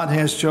God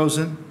has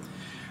chosen.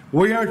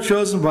 We are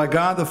chosen by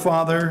God the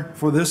Father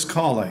for this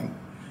calling.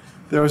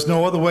 There is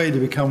no other way to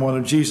become one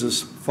of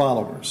Jesus'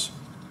 followers.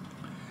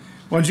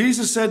 When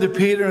Jesus said to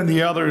Peter and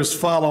the others,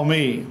 follow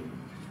me,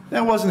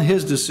 that wasn't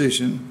his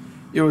decision.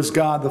 It was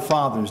God the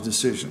Father's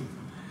decision.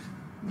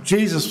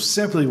 Jesus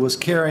simply was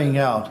carrying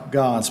out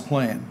God's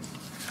plan.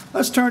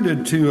 Let's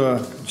turn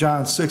to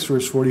John 6,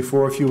 verse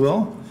 44, if you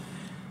will.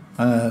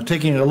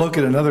 Taking a look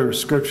at another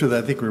scripture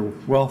that I think we're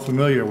well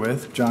familiar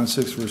with, John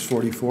 6, verse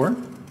 44.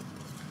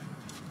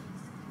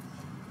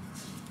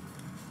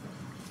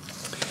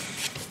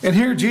 And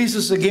here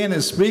Jesus again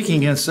is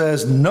speaking and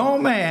says, no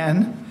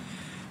man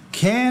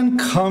can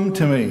come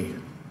to me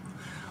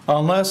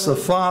unless the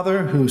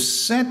Father who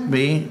sent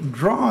me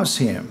draws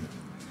him,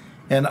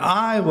 and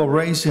I will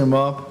raise him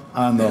up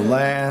on the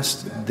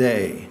last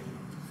day.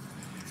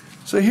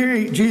 So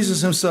here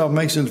Jesus himself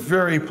makes it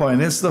very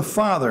plain. It's the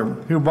Father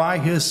who by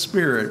his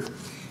Spirit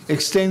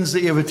extends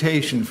the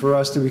invitation for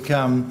us to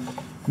become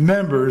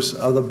members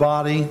of the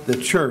body, the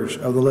church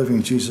of the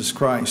living Jesus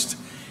Christ,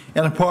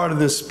 and a part of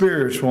this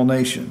spiritual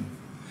nation.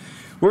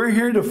 We're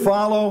here to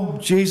follow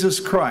Jesus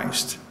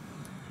Christ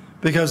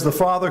because the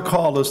Father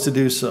called us to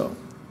do so.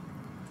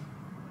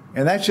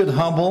 And that should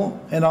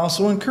humble and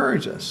also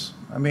encourage us.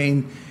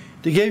 To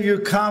give you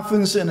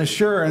confidence and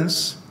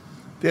assurance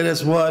that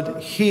it's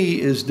what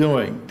he is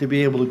doing to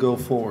be able to go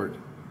forward.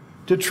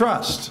 To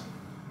trust,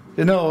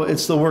 to know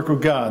it's the work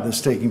of God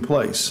that's taking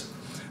place,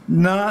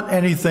 not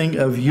anything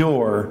of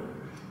your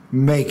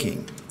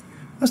making.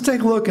 Let's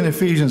take a look in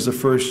Ephesians, the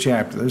first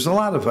chapter. There's a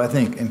lot of, I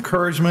think,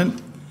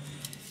 encouragement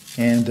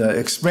and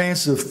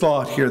expansive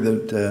thought here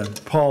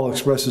that Paul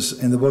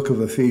expresses in the book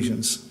of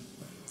Ephesians.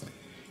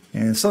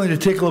 And something to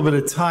take a little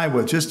bit of time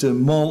with, just to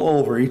mull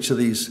over each of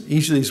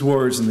these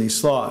words and these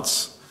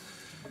thoughts.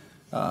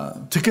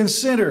 To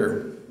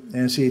consider,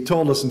 as he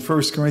told us in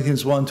 1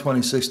 Corinthians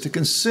 1:26, to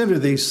consider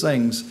these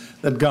things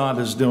that God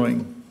is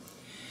doing.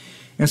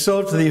 And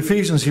so to the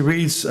Ephesians, he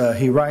writes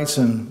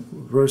in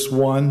verse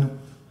 1,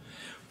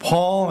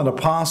 Paul, an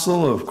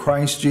apostle of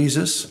Christ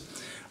Jesus,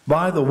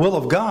 by the will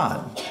of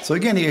God. So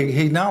again,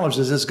 he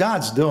acknowledges it's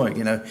God's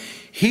doing.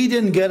 He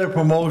didn't get a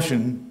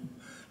promotion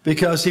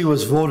because he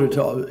was voted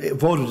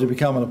to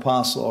become an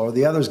apostle, or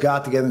the others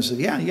got together and said,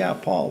 yeah,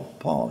 Paul,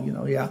 Paul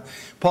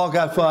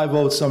got 5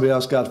 votes, somebody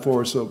else got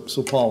 4,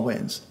 so Paul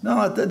wins.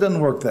 No, it doesn't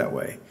work that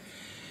way.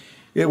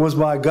 It was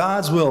by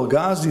God's will,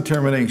 God's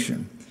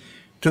determination.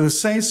 To the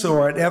saints who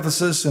are at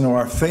Ephesus and who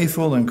are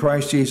faithful in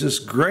Christ Jesus,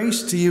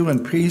 grace to you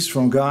and peace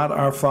from God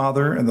our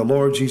Father and the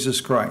Lord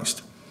Jesus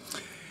Christ.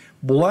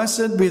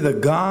 Blessed be the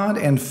God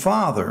and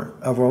Father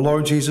of our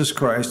Lord Jesus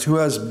Christ, who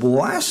has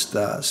blessed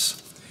us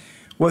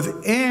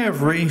with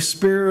every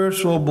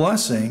spiritual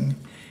blessing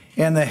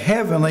in the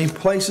heavenly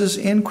places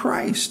in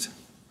Christ.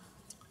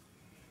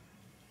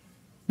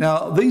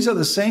 Now, these are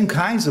the same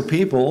kinds of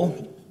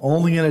people,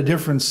 only in a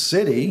different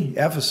city,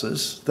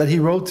 Ephesus, that he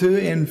wrote to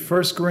in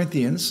 1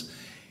 Corinthians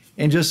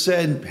and just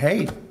said,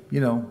 hey,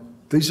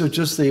 these are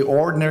just the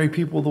ordinary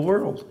people of the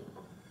world.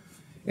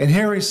 And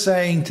here he's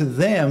saying to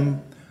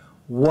them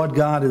what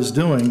God is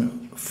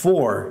doing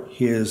for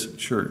his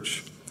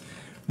church.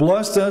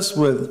 Blessed us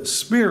with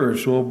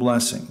spiritual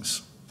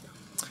blessings.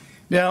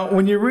 Now,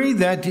 when you read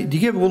that, do you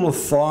give a little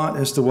thought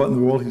as to what in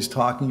the world he's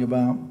talking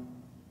about?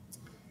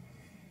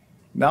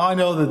 Now I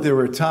know that there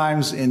were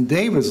times in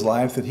David's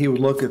life that he would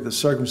look at the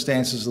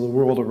circumstances of the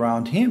world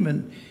around him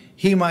and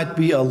he might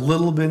be a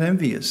little bit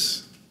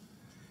envious.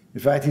 In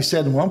fact, he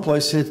said in one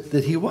place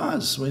that he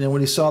was, when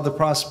he saw the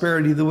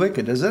prosperity of the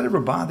wicked. Does that ever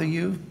bother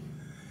you?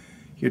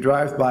 You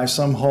drive by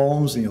some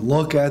homes and you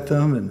look at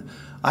them, and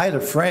I had a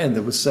friend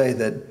that would say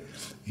that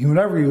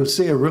whenever you would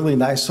see a really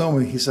nice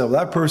home, he said,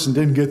 well, that person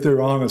didn't get there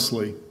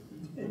honestly.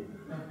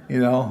 You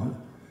know?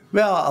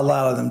 Well, a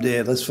lot of them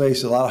did. Let's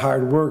face it, a lot of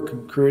hard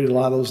work created a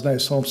lot of those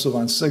nice homes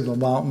on Signal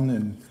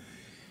Mountain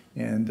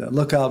and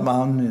Lookout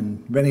Mountain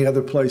and many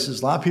other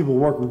places. A lot of people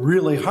work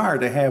really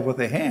hard to have what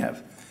they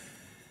have.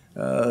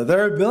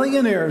 There are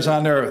billionaires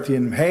on earth,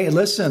 and hey,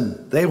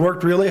 listen, they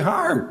worked really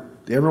hard.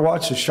 You ever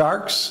watch the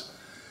Sharks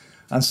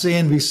on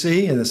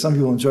CNBC? And some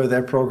people enjoy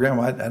that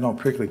program. I don't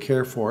particularly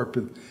care for it,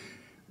 but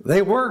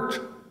they worked.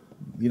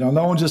 You know,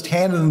 no one just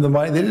handed them the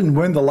money. They didn't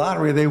win the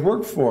lottery. They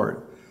worked for it.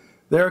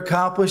 They're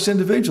accomplished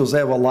individuals. They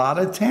have a lot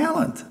of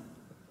talent.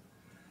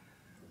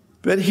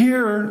 But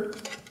here,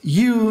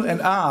 you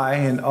and I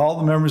and all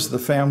the members of the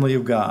family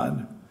of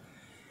God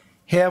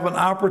have an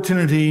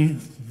opportunity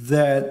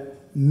that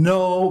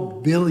no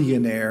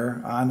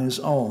billionaire on his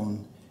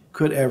own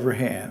could ever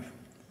have.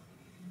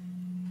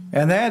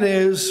 And that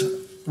is,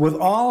 with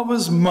all of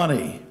his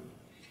money,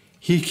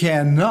 he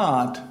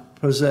cannot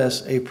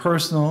possess a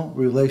personal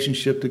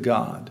relationship to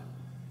God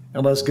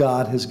unless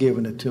God has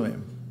given it to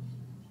him.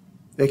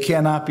 It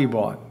cannot be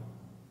bought.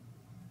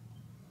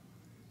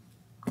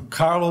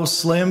 Carlos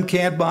Slim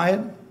can't buy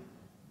it.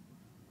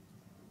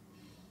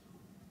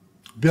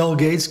 Bill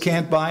Gates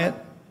can't buy it.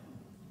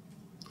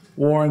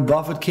 Warren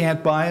Buffett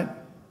can't buy it.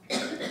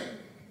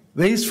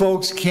 These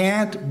folks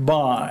can't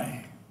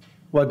buy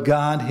what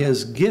God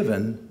has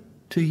given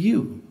to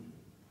you.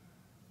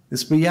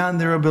 It's beyond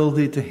their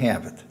ability to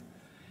have it.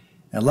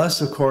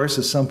 Unless, of course,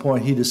 at some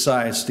point he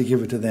decides to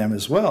give it to them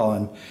as well,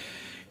 and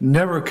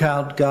never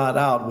count God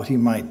out what he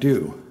might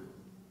do.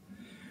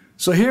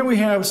 So here we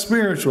have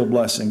spiritual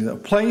blessing, a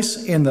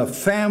place in the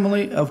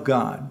family of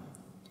God.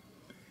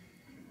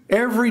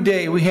 Every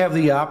day we have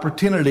the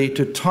opportunity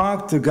to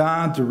talk to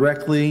God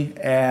directly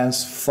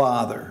as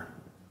Father.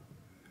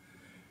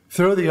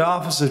 Through the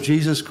office of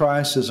Jesus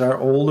Christ as our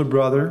older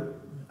brother,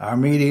 our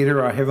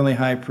mediator, our heavenly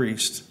high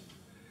priest.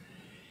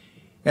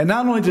 And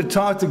not only to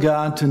talk to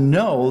God, to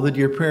know that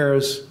your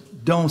prayers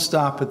don't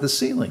stop at the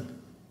ceiling.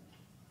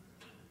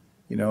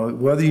 You know,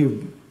 whether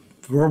you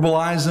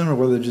verbalize them or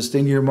whether they're just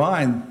in your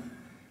mind,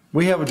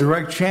 we have a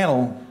direct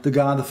channel to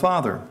God the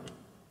Father.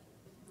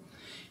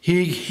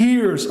 He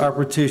hears our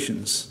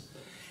petitions,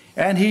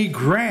 and he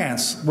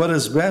grants what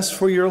is best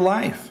for your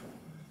life,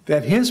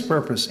 that his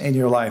purpose in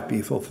your life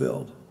be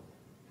fulfilled.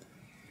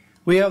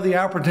 We have the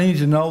opportunity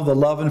to know the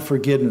love and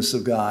forgiveness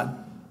of God.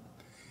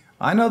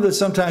 I know that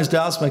sometimes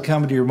doubts may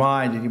come into your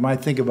mind, and you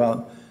might think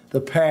about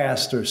the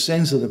past or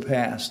sins of the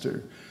past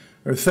or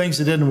things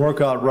that didn't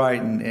work out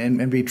right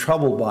and be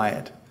troubled by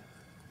it.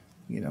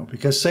 You know,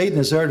 because Satan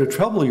is there to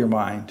trouble your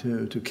mind,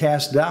 to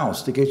cast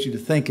doubts, to get you to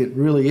think it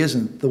really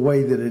isn't the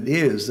way that it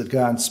is that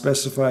God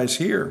specifies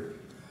here.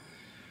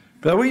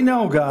 But we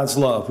know God's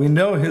love. We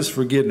know his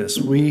forgiveness.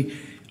 We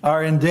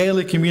are in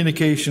daily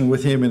communication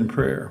with him in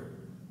prayer.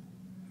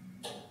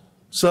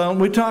 So when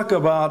we talk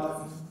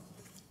about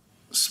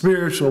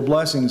spiritual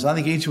blessings, I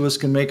think each of us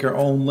can make our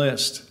own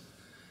list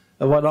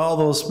of what all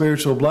those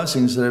spiritual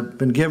blessings that have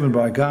been given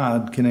by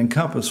God can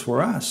encompass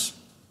for us.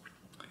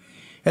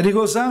 And he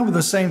goes on with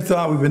the same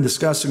thought we've been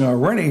discussing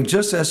already,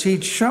 just as he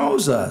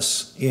chose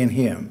us in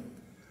him.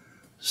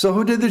 So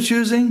who did the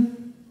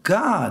choosing?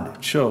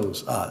 God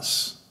chose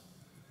us.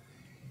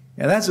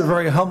 And that's a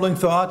very humbling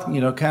thought,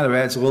 you know, kind of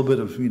adds a little bit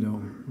of, you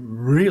know,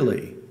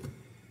 really.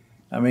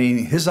 I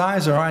mean, his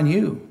eyes are on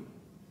you.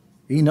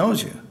 He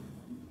knows you.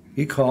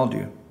 He called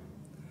you.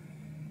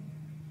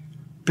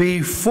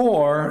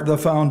 Before the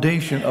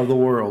foundation of the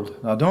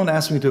world. Now, don't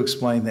ask me to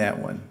explain that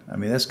one. I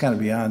mean, that's kind of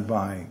beyond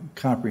my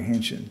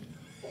comprehension.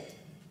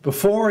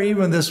 Before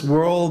even this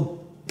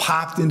world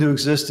popped into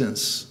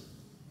existence,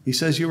 he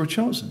says you were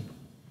chosen.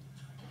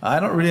 I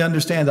don't really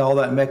understand all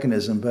that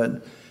mechanism,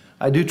 but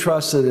I do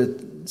trust that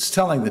it's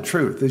telling the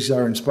truth. These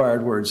are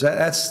inspired words.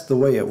 That's the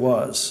way it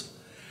was.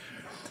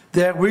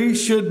 That we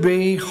should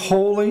be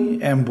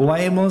holy and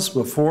blameless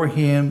before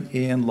him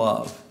in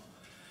love.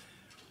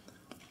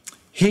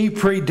 He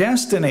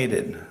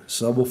predestinated,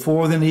 so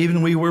before then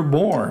even we were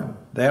born.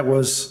 That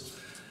was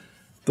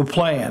the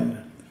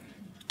plan.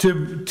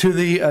 To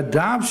the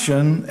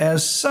adoption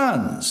as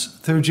sons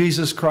through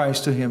Jesus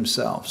Christ to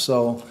himself.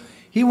 So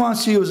he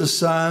wants you as a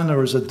son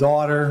or as a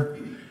daughter.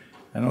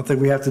 I don't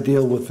think we have to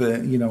deal with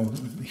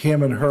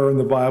him and her in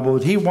the Bible.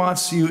 But he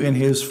wants you in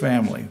his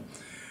family,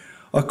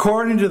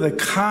 according to the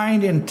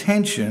kind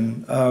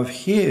intention of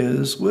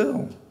his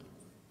will.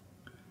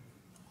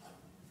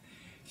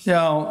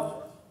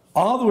 Now,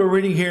 all that we're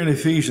reading here in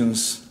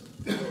Ephesians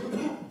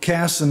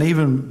casts an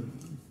even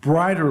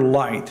brighter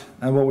light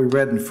on what we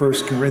read in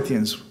 1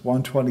 Corinthians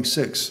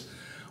 1:26,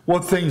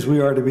 what things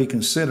we are to be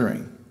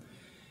considering.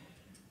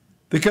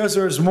 Because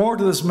there is more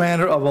to this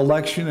matter of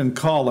election and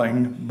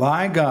calling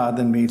by God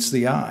than meets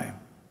the eye.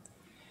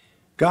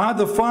 God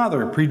the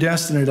Father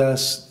predestinated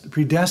us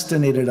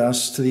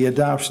to the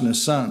adoption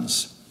as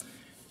sons,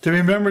 to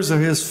be members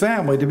of his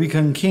family, to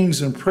become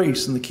kings and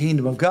priests in the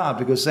kingdom of God,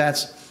 because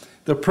that's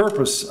the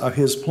purpose of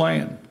his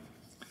plan.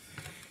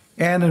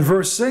 And in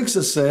verse 6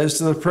 it says,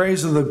 to the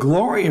praise of the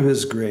glory of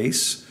his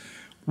grace,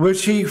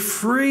 which he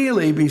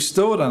freely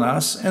bestowed on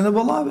us in the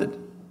beloved.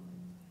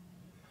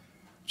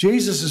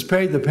 Jesus has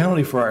paid the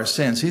penalty for our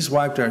sins. He's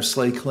wiped our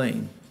slate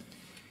clean.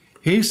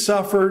 He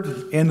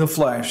suffered in the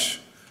flesh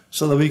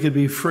so that we could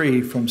be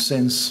free from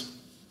sin's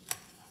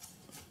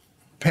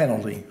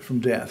penalty, from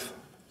death.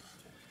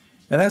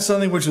 And that's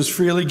something which is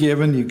freely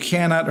given. You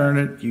cannot earn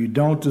it. You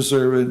don't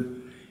deserve it.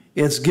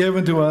 It's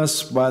given to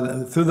us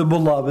through the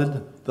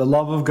beloved, the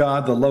love of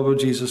God, the love of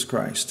Jesus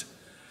Christ.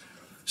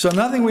 So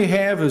nothing we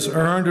have is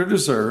earned or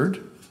deserved.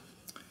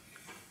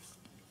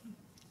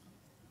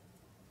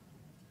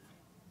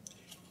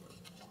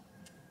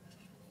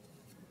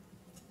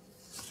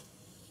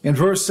 In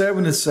verse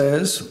 7 it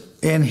says,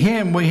 in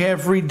him we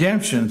have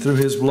redemption through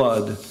his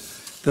blood,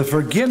 the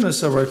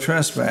forgiveness of our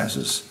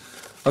trespasses,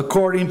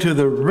 according to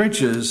the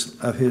riches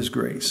of his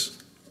grace.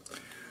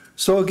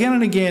 So again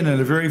and again, in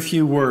a very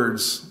few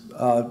words,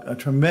 a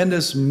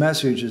tremendous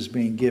message is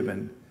being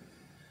given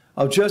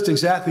of just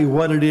exactly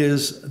what it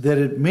is that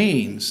it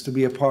means to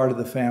be a part of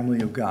the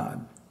family of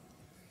God.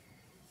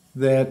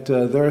 That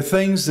there are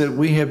things that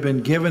we have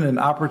been given an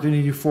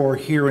opportunity for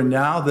here and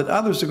now that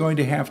others are going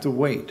to have to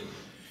wait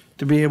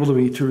to be able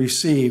to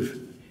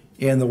receive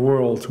in the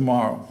world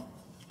tomorrow.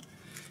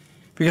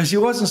 Because he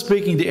wasn't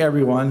speaking to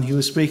everyone, he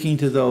was speaking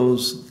to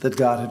those that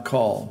God had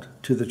called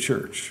to the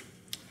church,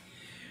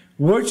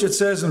 which it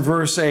says in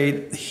verse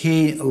 8,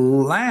 he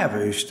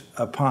lavished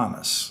upon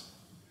us.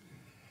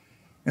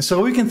 And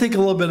so we can think a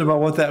little bit about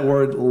what that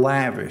word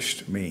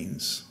lavished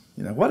means.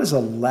 You know, what does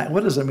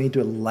it mean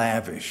to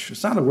lavish?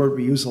 It's not a word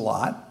we use a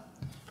lot,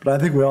 but I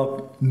think we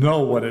all know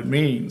what it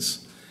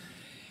means.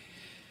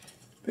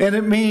 And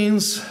it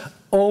means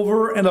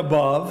over and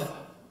above,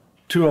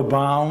 to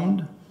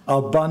abound,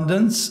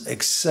 abundance,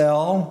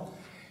 excel,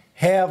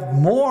 have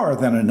more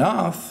than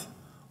enough,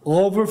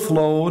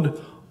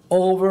 overflowed,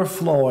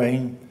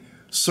 overflowing,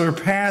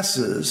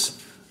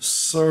 surpasses,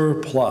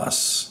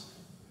 surplus.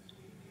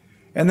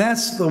 And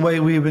that's the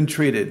way we've been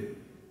treated.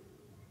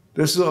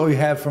 This is what we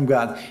have from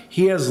God.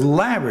 He has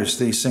lavished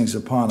these things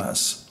upon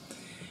us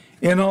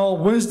in all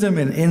wisdom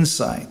and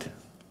insight.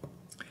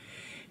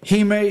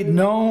 He made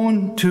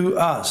known to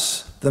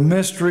us the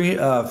mystery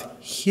of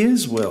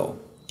his will,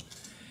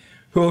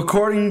 who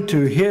according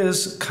to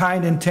his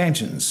kind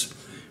intentions,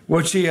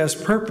 which he has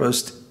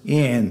purposed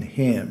in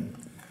him.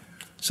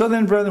 So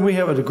then, brethren, we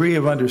have a degree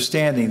of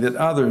understanding that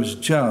others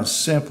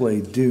just simply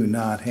do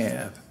not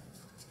have.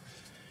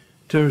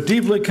 To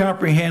deeply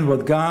comprehend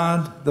what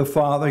God the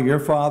Father, your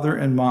Father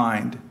and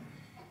mine,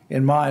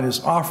 is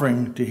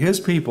offering to his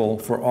people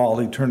for all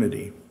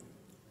eternity.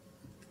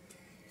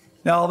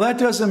 Now, that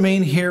doesn't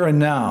mean here and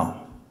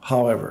now,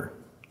 however.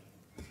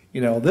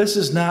 You know, this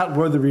is not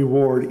where the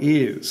reward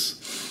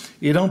is.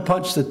 You don't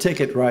punch the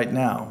ticket right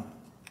now.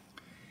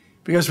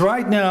 Because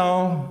right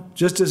now,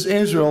 just as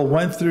Israel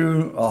went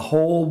through a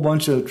whole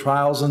bunch of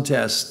trials and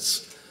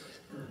tests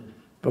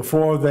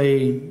before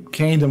they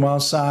came to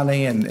Mount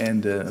Sinai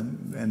and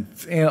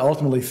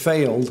ultimately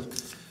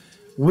failed,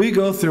 we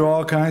go through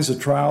all kinds of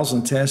trials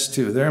and tests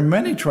too. There are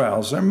many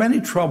trials, there are many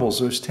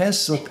troubles. There's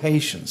tests of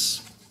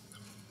patience.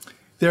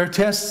 There are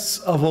tests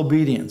of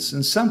obedience,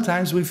 and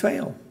sometimes we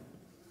fail.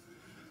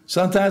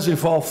 Sometimes we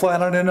fall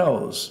flat on our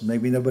nose.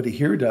 Maybe nobody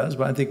here does,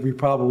 but I think we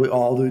probably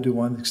all do to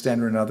one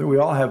extent or another. We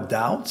all have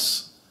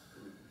doubts,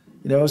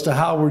 as to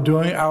how we're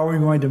doing. Are we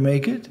going to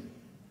make it?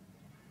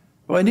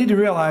 Well, I need to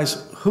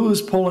realize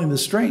who's pulling the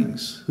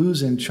strings,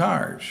 who's in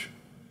charge.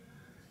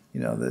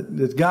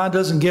 That God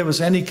doesn't give us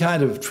any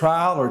kind of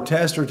trial or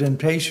test or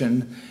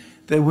temptation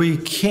that we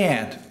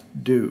can't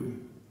do.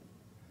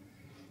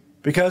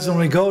 Because when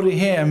we go to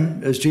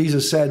him, as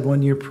Jesus said,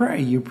 when you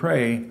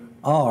pray,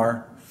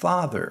 our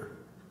Father.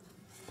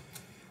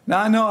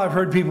 Now, I know I've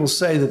heard people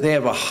say that they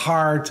have a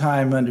hard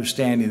time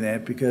understanding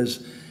that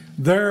because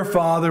their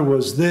father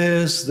was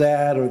this,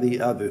 that, or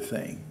the other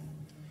thing.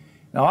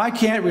 Now, I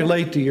can't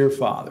relate to your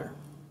father.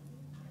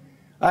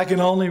 I can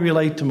only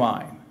relate to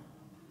mine.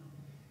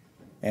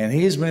 And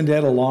he's been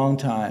dead a long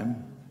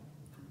time.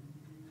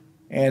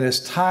 And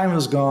as time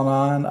has gone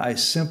on, I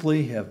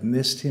simply have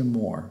missed him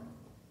more.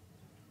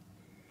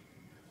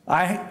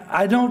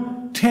 I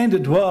don't tend to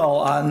dwell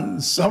on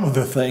some of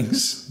the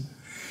things.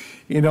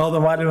 There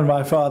might have been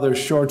my father's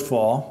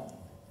shortfall.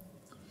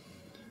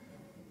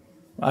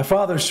 My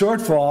father's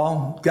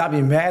shortfall got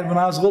me mad when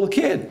I was a little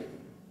kid,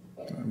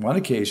 on one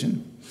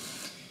occasion,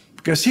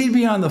 because he'd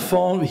be on the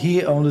phone.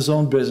 He owned his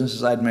own business,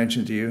 as I'd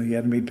mentioned to you. He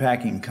had a meat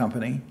packing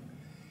company.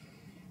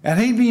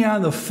 And he'd be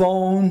on the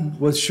phone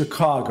with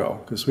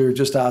Chicago, because we were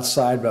just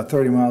outside, about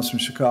 30 miles from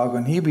Chicago,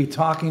 and he'd be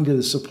talking to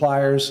the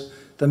suppliers,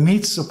 the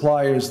meat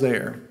suppliers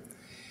there.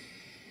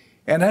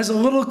 And as a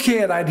little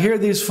kid, I'd hear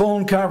these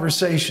phone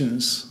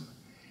conversations,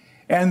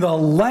 and the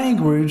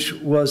language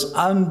was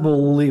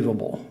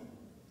unbelievable.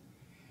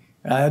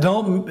 And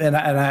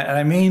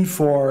I mean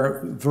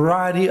for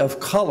variety of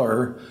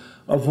color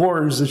of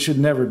words that should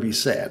never be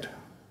said.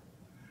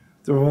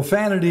 The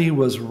profanity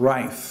was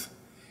rife.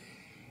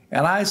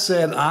 And I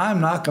said,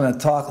 I'm not going to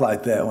talk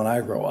like that when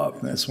I grow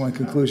up. That's one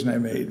conclusion I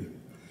made.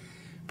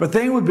 But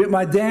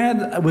my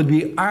dad would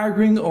be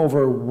arguing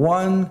over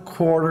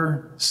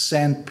 1/4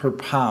 cent per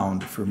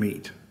pound for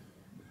meat.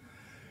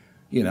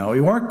 You know,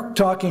 we weren't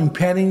talking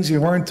pennies, we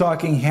weren't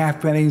talking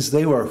half pennies.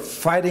 They were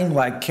fighting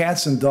like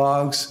cats and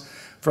dogs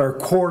for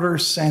 1/4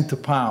 cent a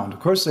pound. Of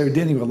course, they were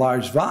dealing with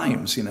large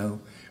volumes, you know,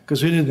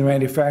 because we didn't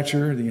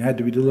manufacture, they had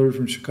to be delivered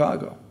from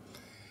Chicago.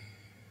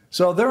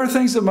 So there were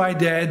things that my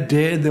dad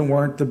did that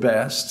weren't the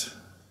best.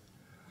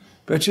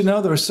 But you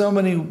know, there were so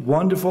many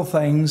wonderful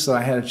things that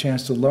I had a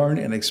chance to learn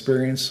and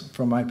experience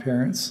from my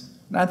parents.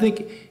 And I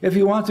think if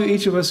you want to,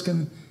 each of us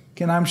can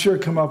I'm sure,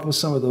 come up with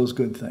some of those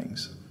good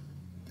things.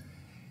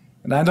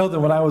 And I know that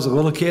when I was a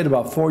little kid,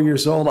 about 4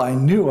 years old, I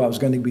knew I was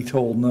going to be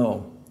told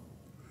no.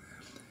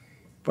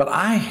 But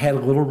I had a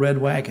little red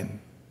wagon.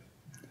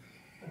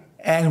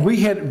 And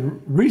we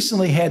had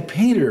recently had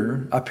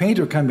a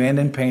painter come in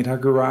and paint our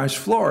garage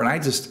floor. And I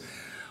just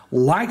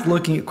liked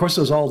looking, of course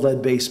it was all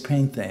lead-based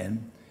paint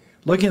then,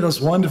 looking at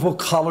those wonderful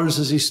colors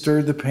as he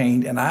stirred the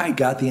paint, and I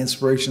got the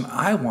inspiration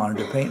I wanted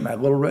to paint my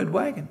little red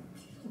wagon.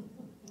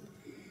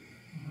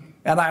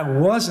 And I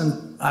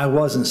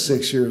wasn't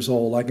 6 years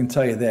old, I can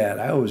tell you that.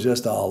 I was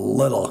just a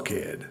little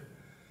kid.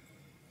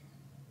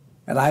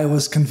 And I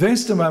was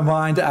convinced in my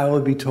mind I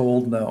would be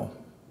told no.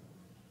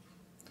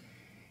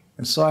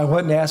 And so I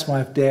went and asked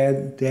my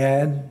dad,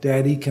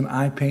 Daddy, can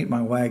I paint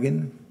my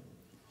wagon?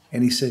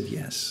 And he said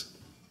yes.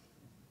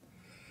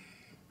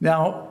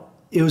 Now,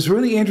 it was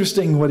really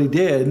interesting what he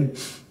did.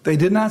 They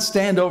did not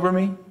stand over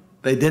me.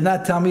 They did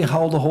not tell me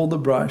how to hold the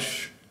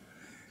brush.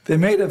 They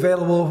made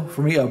available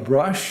for me a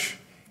brush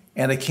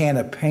and a can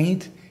of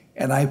paint,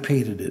 and I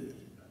painted it.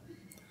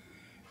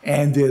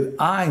 And did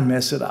I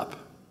mess it up?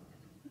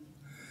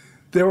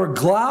 There were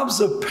globs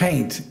of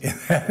paint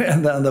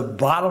on the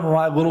bottom of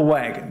my little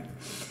wagon.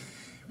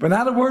 But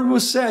not a word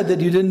was said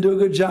that you didn't do a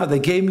good job. They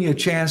gave me a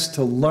chance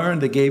to learn.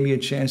 They gave me a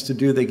chance to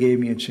do. They gave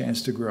me a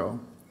chance to grow.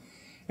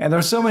 And there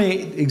are so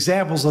many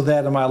examples of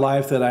that in my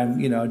life that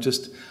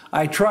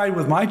I tried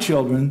with my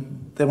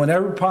children that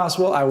whenever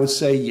possible, I would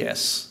say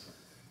yes.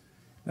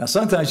 Now,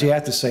 sometimes you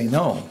have to say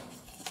no.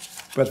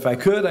 But if I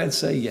could, I'd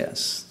say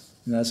yes.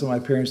 And that's what my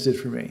parents did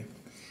for me.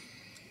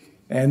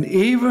 And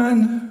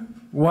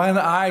even when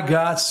I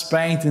got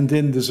spanked and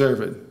didn't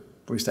deserve it,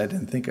 at least I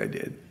didn't think I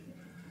did,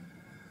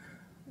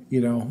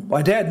 you know,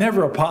 my dad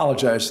never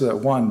apologized for that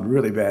one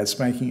really bad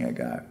spanking I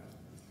got.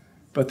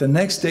 But the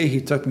next day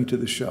he took me to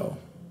the show.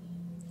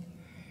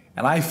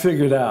 And I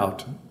figured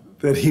out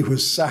that he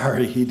was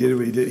sorry he did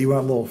what he did. He went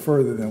a little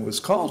further than was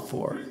called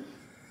for.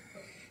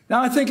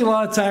 Now, I think a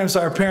lot of times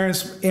our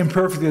parents,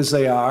 imperfect as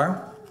they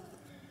are,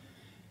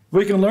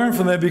 we can learn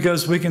from them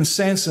because we can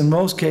sense in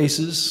most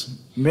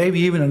cases, maybe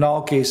even in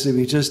all cases, if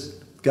you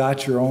just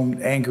got your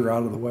own anger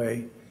out of the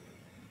way.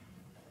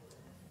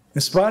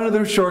 In spite of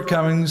their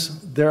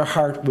shortcomings, their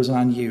heart was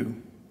on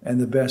you and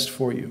the best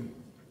for you.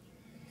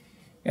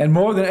 And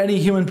more than any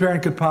human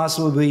parent could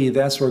possibly be,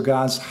 that's where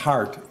God's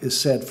heart is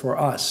set for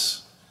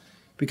us.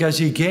 Because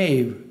he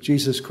gave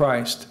Jesus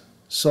Christ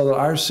so that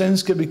our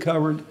sins could be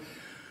covered,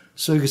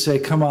 so he could say,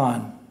 come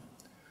on,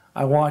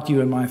 I want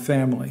you in my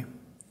family.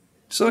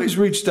 So he's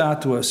reached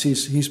out to us.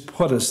 He's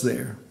put us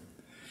there.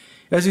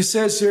 As he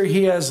says here,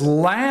 he has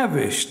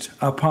lavished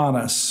upon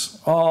us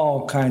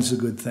all kinds of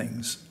good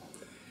things.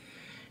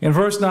 In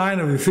verse 9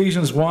 of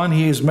Ephesians 1,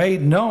 he has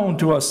made known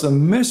to us the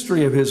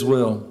mystery of his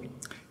will.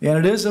 And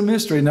it is a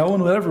mystery. No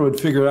one ever would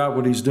figure out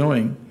what he's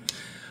doing.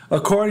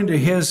 According to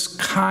his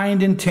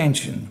kind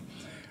intention,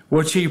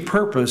 which he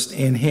purposed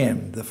in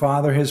him. The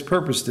Father has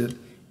purposed it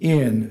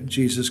in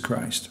Jesus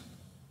Christ.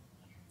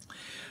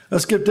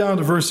 Let's skip down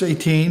to verse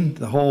 18.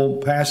 The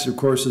whole passage, of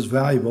course, is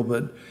valuable.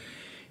 But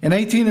in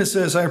 18 it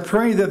says, I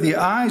pray that the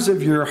eyes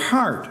of your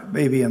heart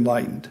may be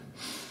enlightened.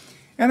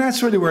 And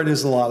that's really where it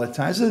is a lot of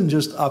times. It isn't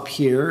just up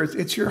here.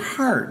 It's your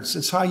heart.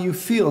 It's how you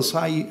feel. It's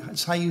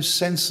how you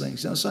sense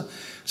things. You know, so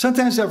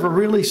sometimes you have a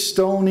really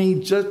stony,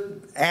 just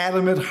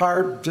adamant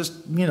heart. Just,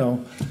 you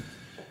know,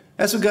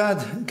 that's what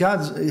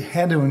God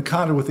had to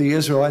encounter with the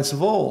Israelites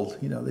of old.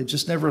 You know, they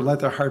just never let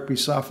their heart be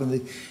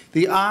softened.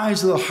 The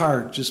eyes of the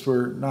heart just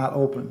were not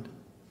opened.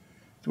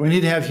 So we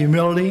need to have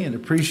humility and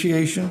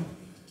appreciation,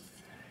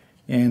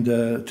 and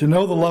to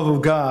know the love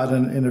of God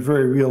in a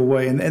very real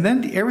way. And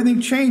then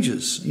everything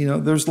changes. You know,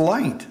 there's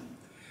light.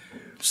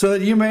 So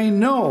that you may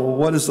know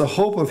what is the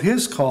hope of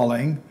his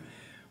calling,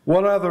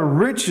 what are the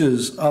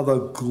riches of the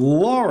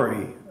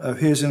glory of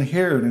his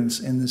inheritance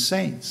in the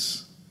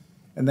saints.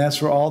 And that's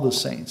for all the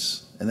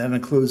saints. And that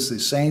includes the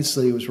saints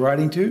that he was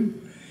writing to,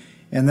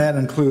 and that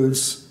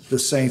includes the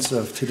saints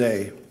of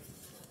today.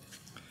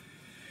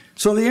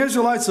 So the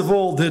Israelites of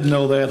old did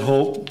know that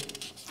hope.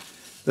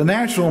 The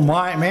natural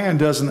man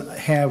doesn't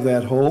have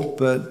that hope,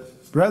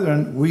 but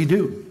brethren, we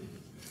do.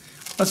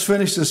 Let's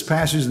finish this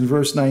passage in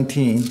verse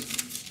 19.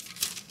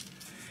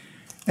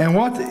 And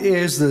what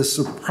is the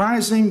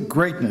surprising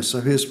greatness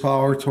of his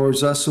power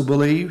towards us who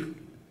believe?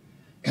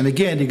 And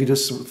again, you could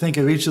just think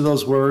of each of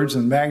those words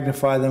and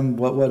magnify them.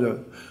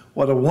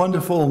 What a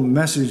wonderful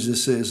message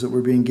this is that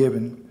we're being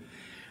given.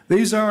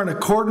 These are in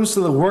accordance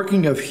to the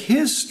working of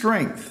his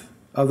strength,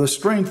 of the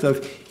strength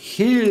of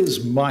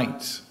his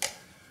might,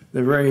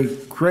 the very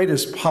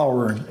greatest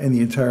power in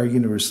the entire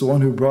universe, the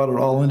one who brought it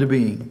all into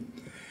being,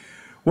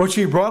 which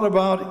he brought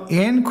about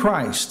in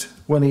Christ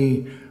when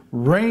he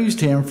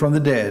raised him from the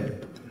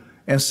dead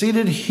and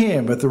seated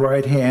him at the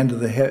right hand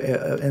of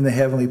in the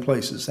heavenly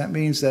places. That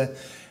means that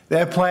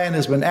that plan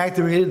has been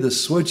activated. The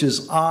switch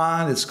is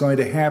on. It's going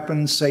to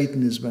happen.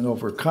 Satan has been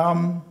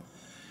overcome.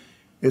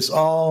 It's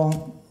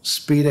all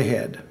speed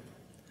ahead.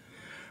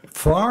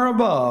 Far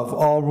above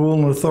all rule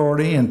and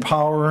authority and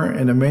power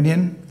and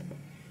dominion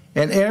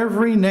and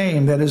every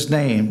name that is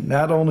named,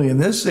 not only in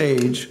this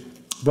age,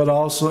 but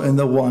also in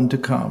the one to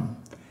come.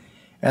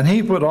 And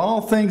he put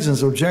all things in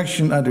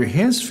subjection under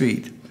his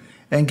feet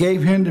and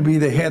gave him to be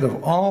the head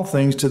of all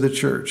things to the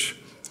church,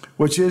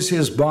 which is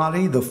his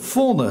body, the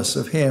fullness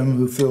of him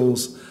who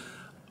fills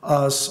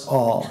us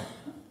all.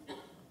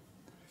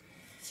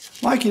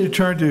 I'd like you to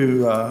turn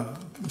to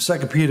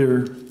 2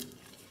 Peter,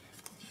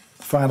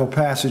 final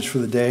passage for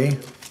the day.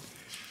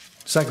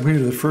 2 Peter,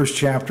 the first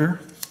chapter.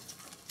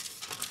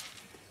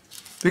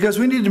 Because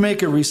we need to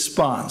make a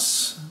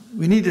response.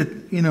 We need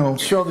to,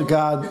 show the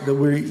God that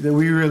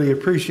we really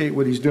appreciate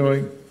what he's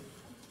doing.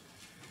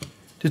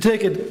 To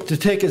take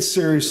it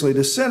seriously,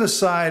 to set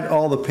aside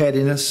all the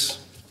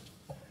pettiness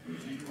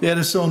that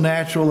is so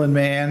natural in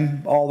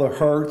man, all the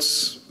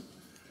hurts.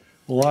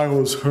 Well, I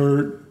was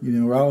hurt,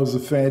 I was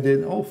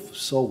offended. Oh,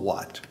 so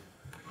what?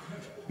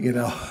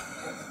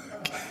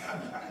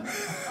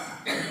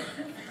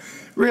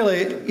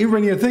 Really, even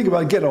when you think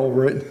about it, get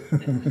over it.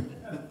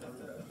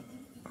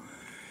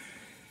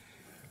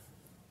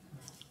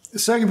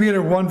 2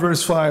 Peter 1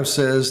 verse 5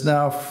 says,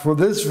 Now for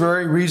this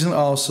very reason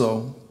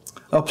also,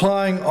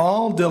 applying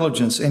all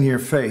diligence in your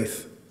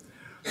faith,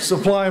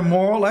 supply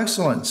moral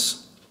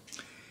excellence.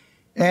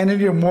 And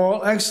in your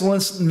moral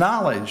excellence,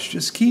 knowledge.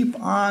 Just keep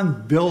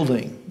on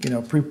building,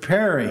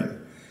 preparing,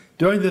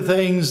 doing the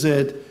things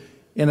that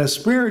in a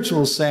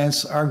spiritual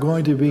sense are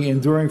going to be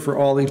enduring for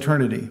all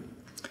eternity.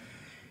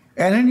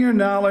 And in your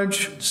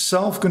knowledge,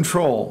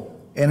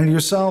 self-control. And in your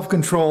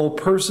self-control,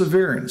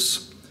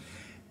 perseverance.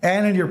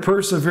 And in your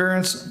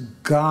perseverance,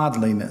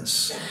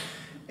 godliness.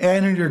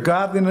 And in your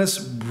godliness,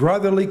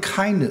 brotherly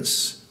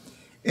kindness.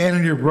 And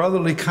in your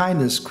brotherly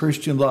kindness,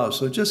 Christian love.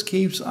 So it just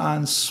keeps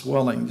on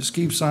swelling, just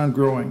keeps on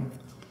growing.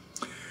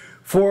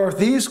 For if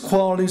these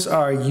qualities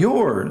are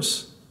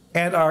yours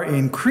and are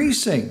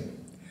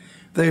increasing,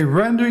 they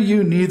render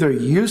you neither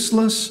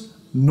useless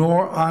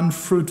nor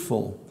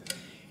unfruitful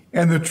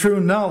in the true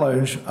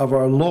knowledge of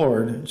our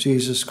Lord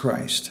Jesus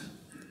Christ.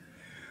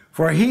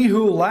 For he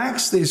who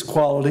lacks these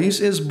qualities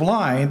is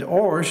blind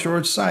or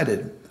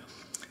short-sighted,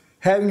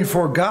 having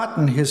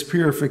forgotten his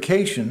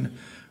purification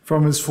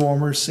from his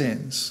former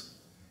sins.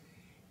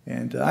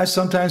 And I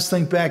sometimes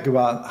think back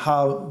about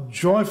how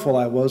joyful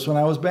I was when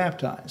I was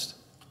baptized.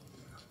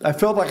 I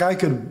felt like I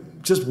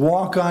could just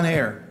walk on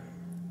air.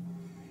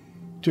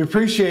 To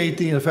appreciate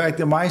the fact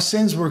that my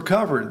sins were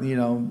covered.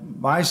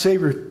 My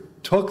Savior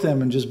took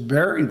them and just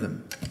buried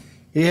them.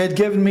 He had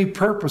given me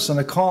purpose and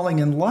a calling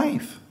in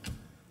life.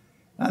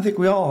 I think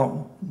we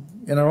all,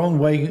 in our own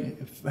way,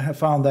 have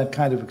found that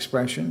kind of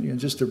expression,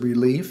 just a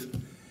relief.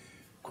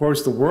 Of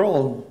course, the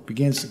world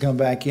begins to come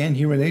back in.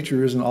 Human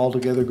nature isn't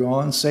altogether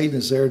gone. Satan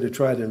is there to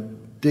try to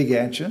dig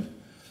at you.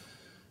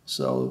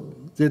 So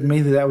it didn't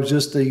mean that was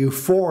just a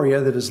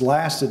euphoria that has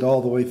lasted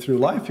all the way through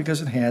life, because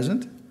it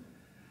hasn't.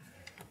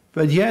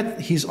 But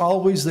yet, he's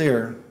always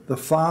there. The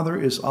Father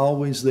is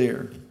always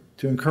there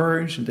to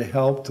encourage and to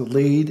help, to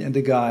lead and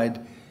to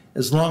guide,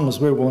 as long as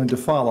we're willing to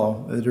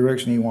follow the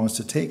direction he wants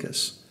to take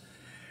us.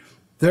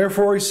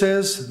 Therefore, he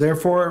says,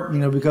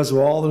 because of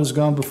all that has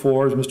gone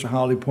before, as Mr.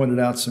 Holiday pointed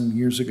out some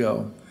years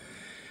ago,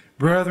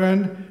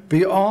 brethren,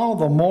 be all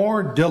the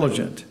more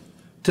diligent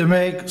to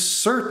make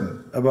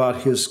certain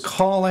about his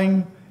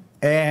calling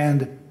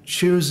and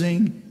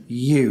choosing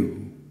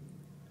you.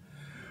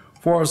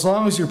 For as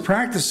long as you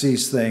practice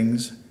these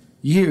things,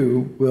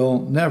 you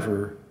will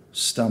never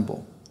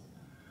stumble.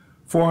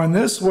 For in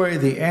this way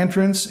the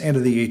entrance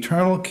into the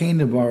eternal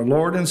kingdom of our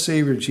Lord and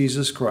Savior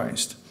Jesus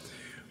Christ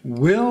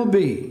will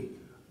be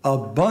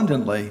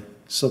abundantly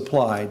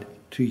supplied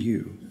to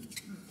you.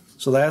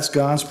 So that's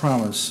God's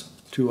promise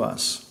to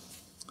us.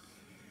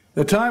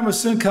 The time is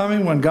soon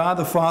coming when God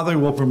the Father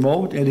will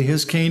promote into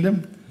his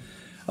kingdom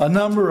a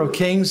number of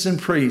kings and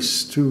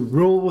priests to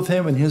rule with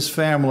him and his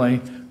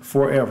family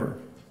forever,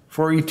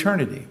 for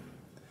eternity.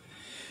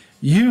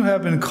 You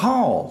have been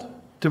called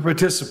to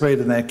participate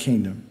in that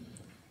kingdom.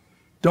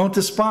 Don't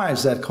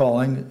despise that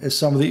calling, as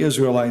some of the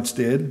Israelites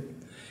did,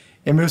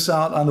 and miss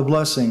out on the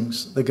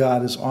blessings that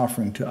God is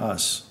offering to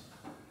us.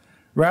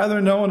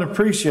 Rather, know and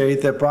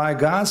appreciate that by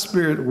God's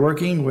Spirit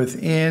working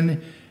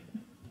within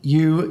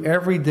you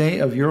every day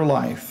of your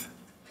life,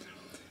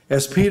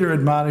 as Peter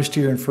admonished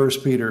here in 1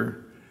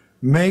 Peter,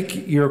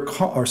 make your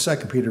 2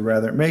 Peter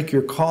rather, make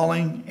your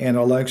calling and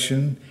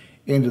election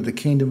into the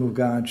kingdom of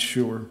God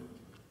sure.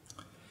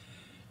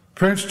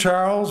 Prince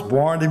Charles,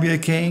 born to be a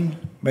king,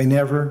 may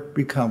never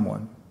become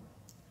one.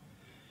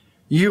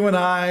 You and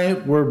I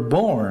were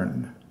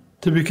born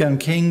to become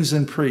kings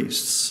and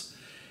priests,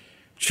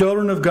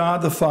 children of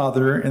God the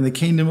Father in the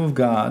kingdom of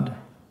God,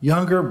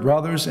 younger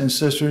brothers and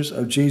sisters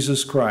of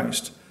Jesus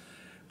Christ,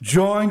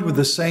 joined with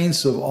the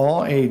saints of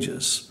all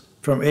ages,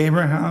 from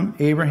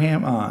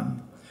Abraham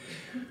on,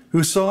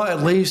 who saw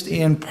at least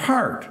in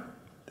part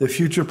the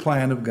future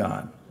plan of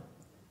God.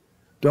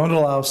 Don't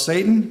allow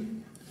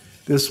Satan,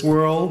 this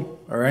world,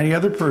 or any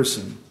other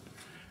person,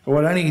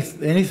 or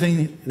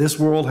anything this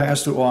world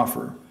has to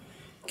offer,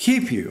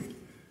 keep you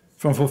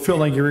from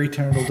fulfilling your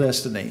eternal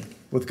destiny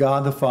with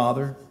God the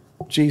Father,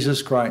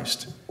 Jesus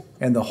Christ,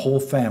 and the whole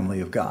family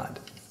of God.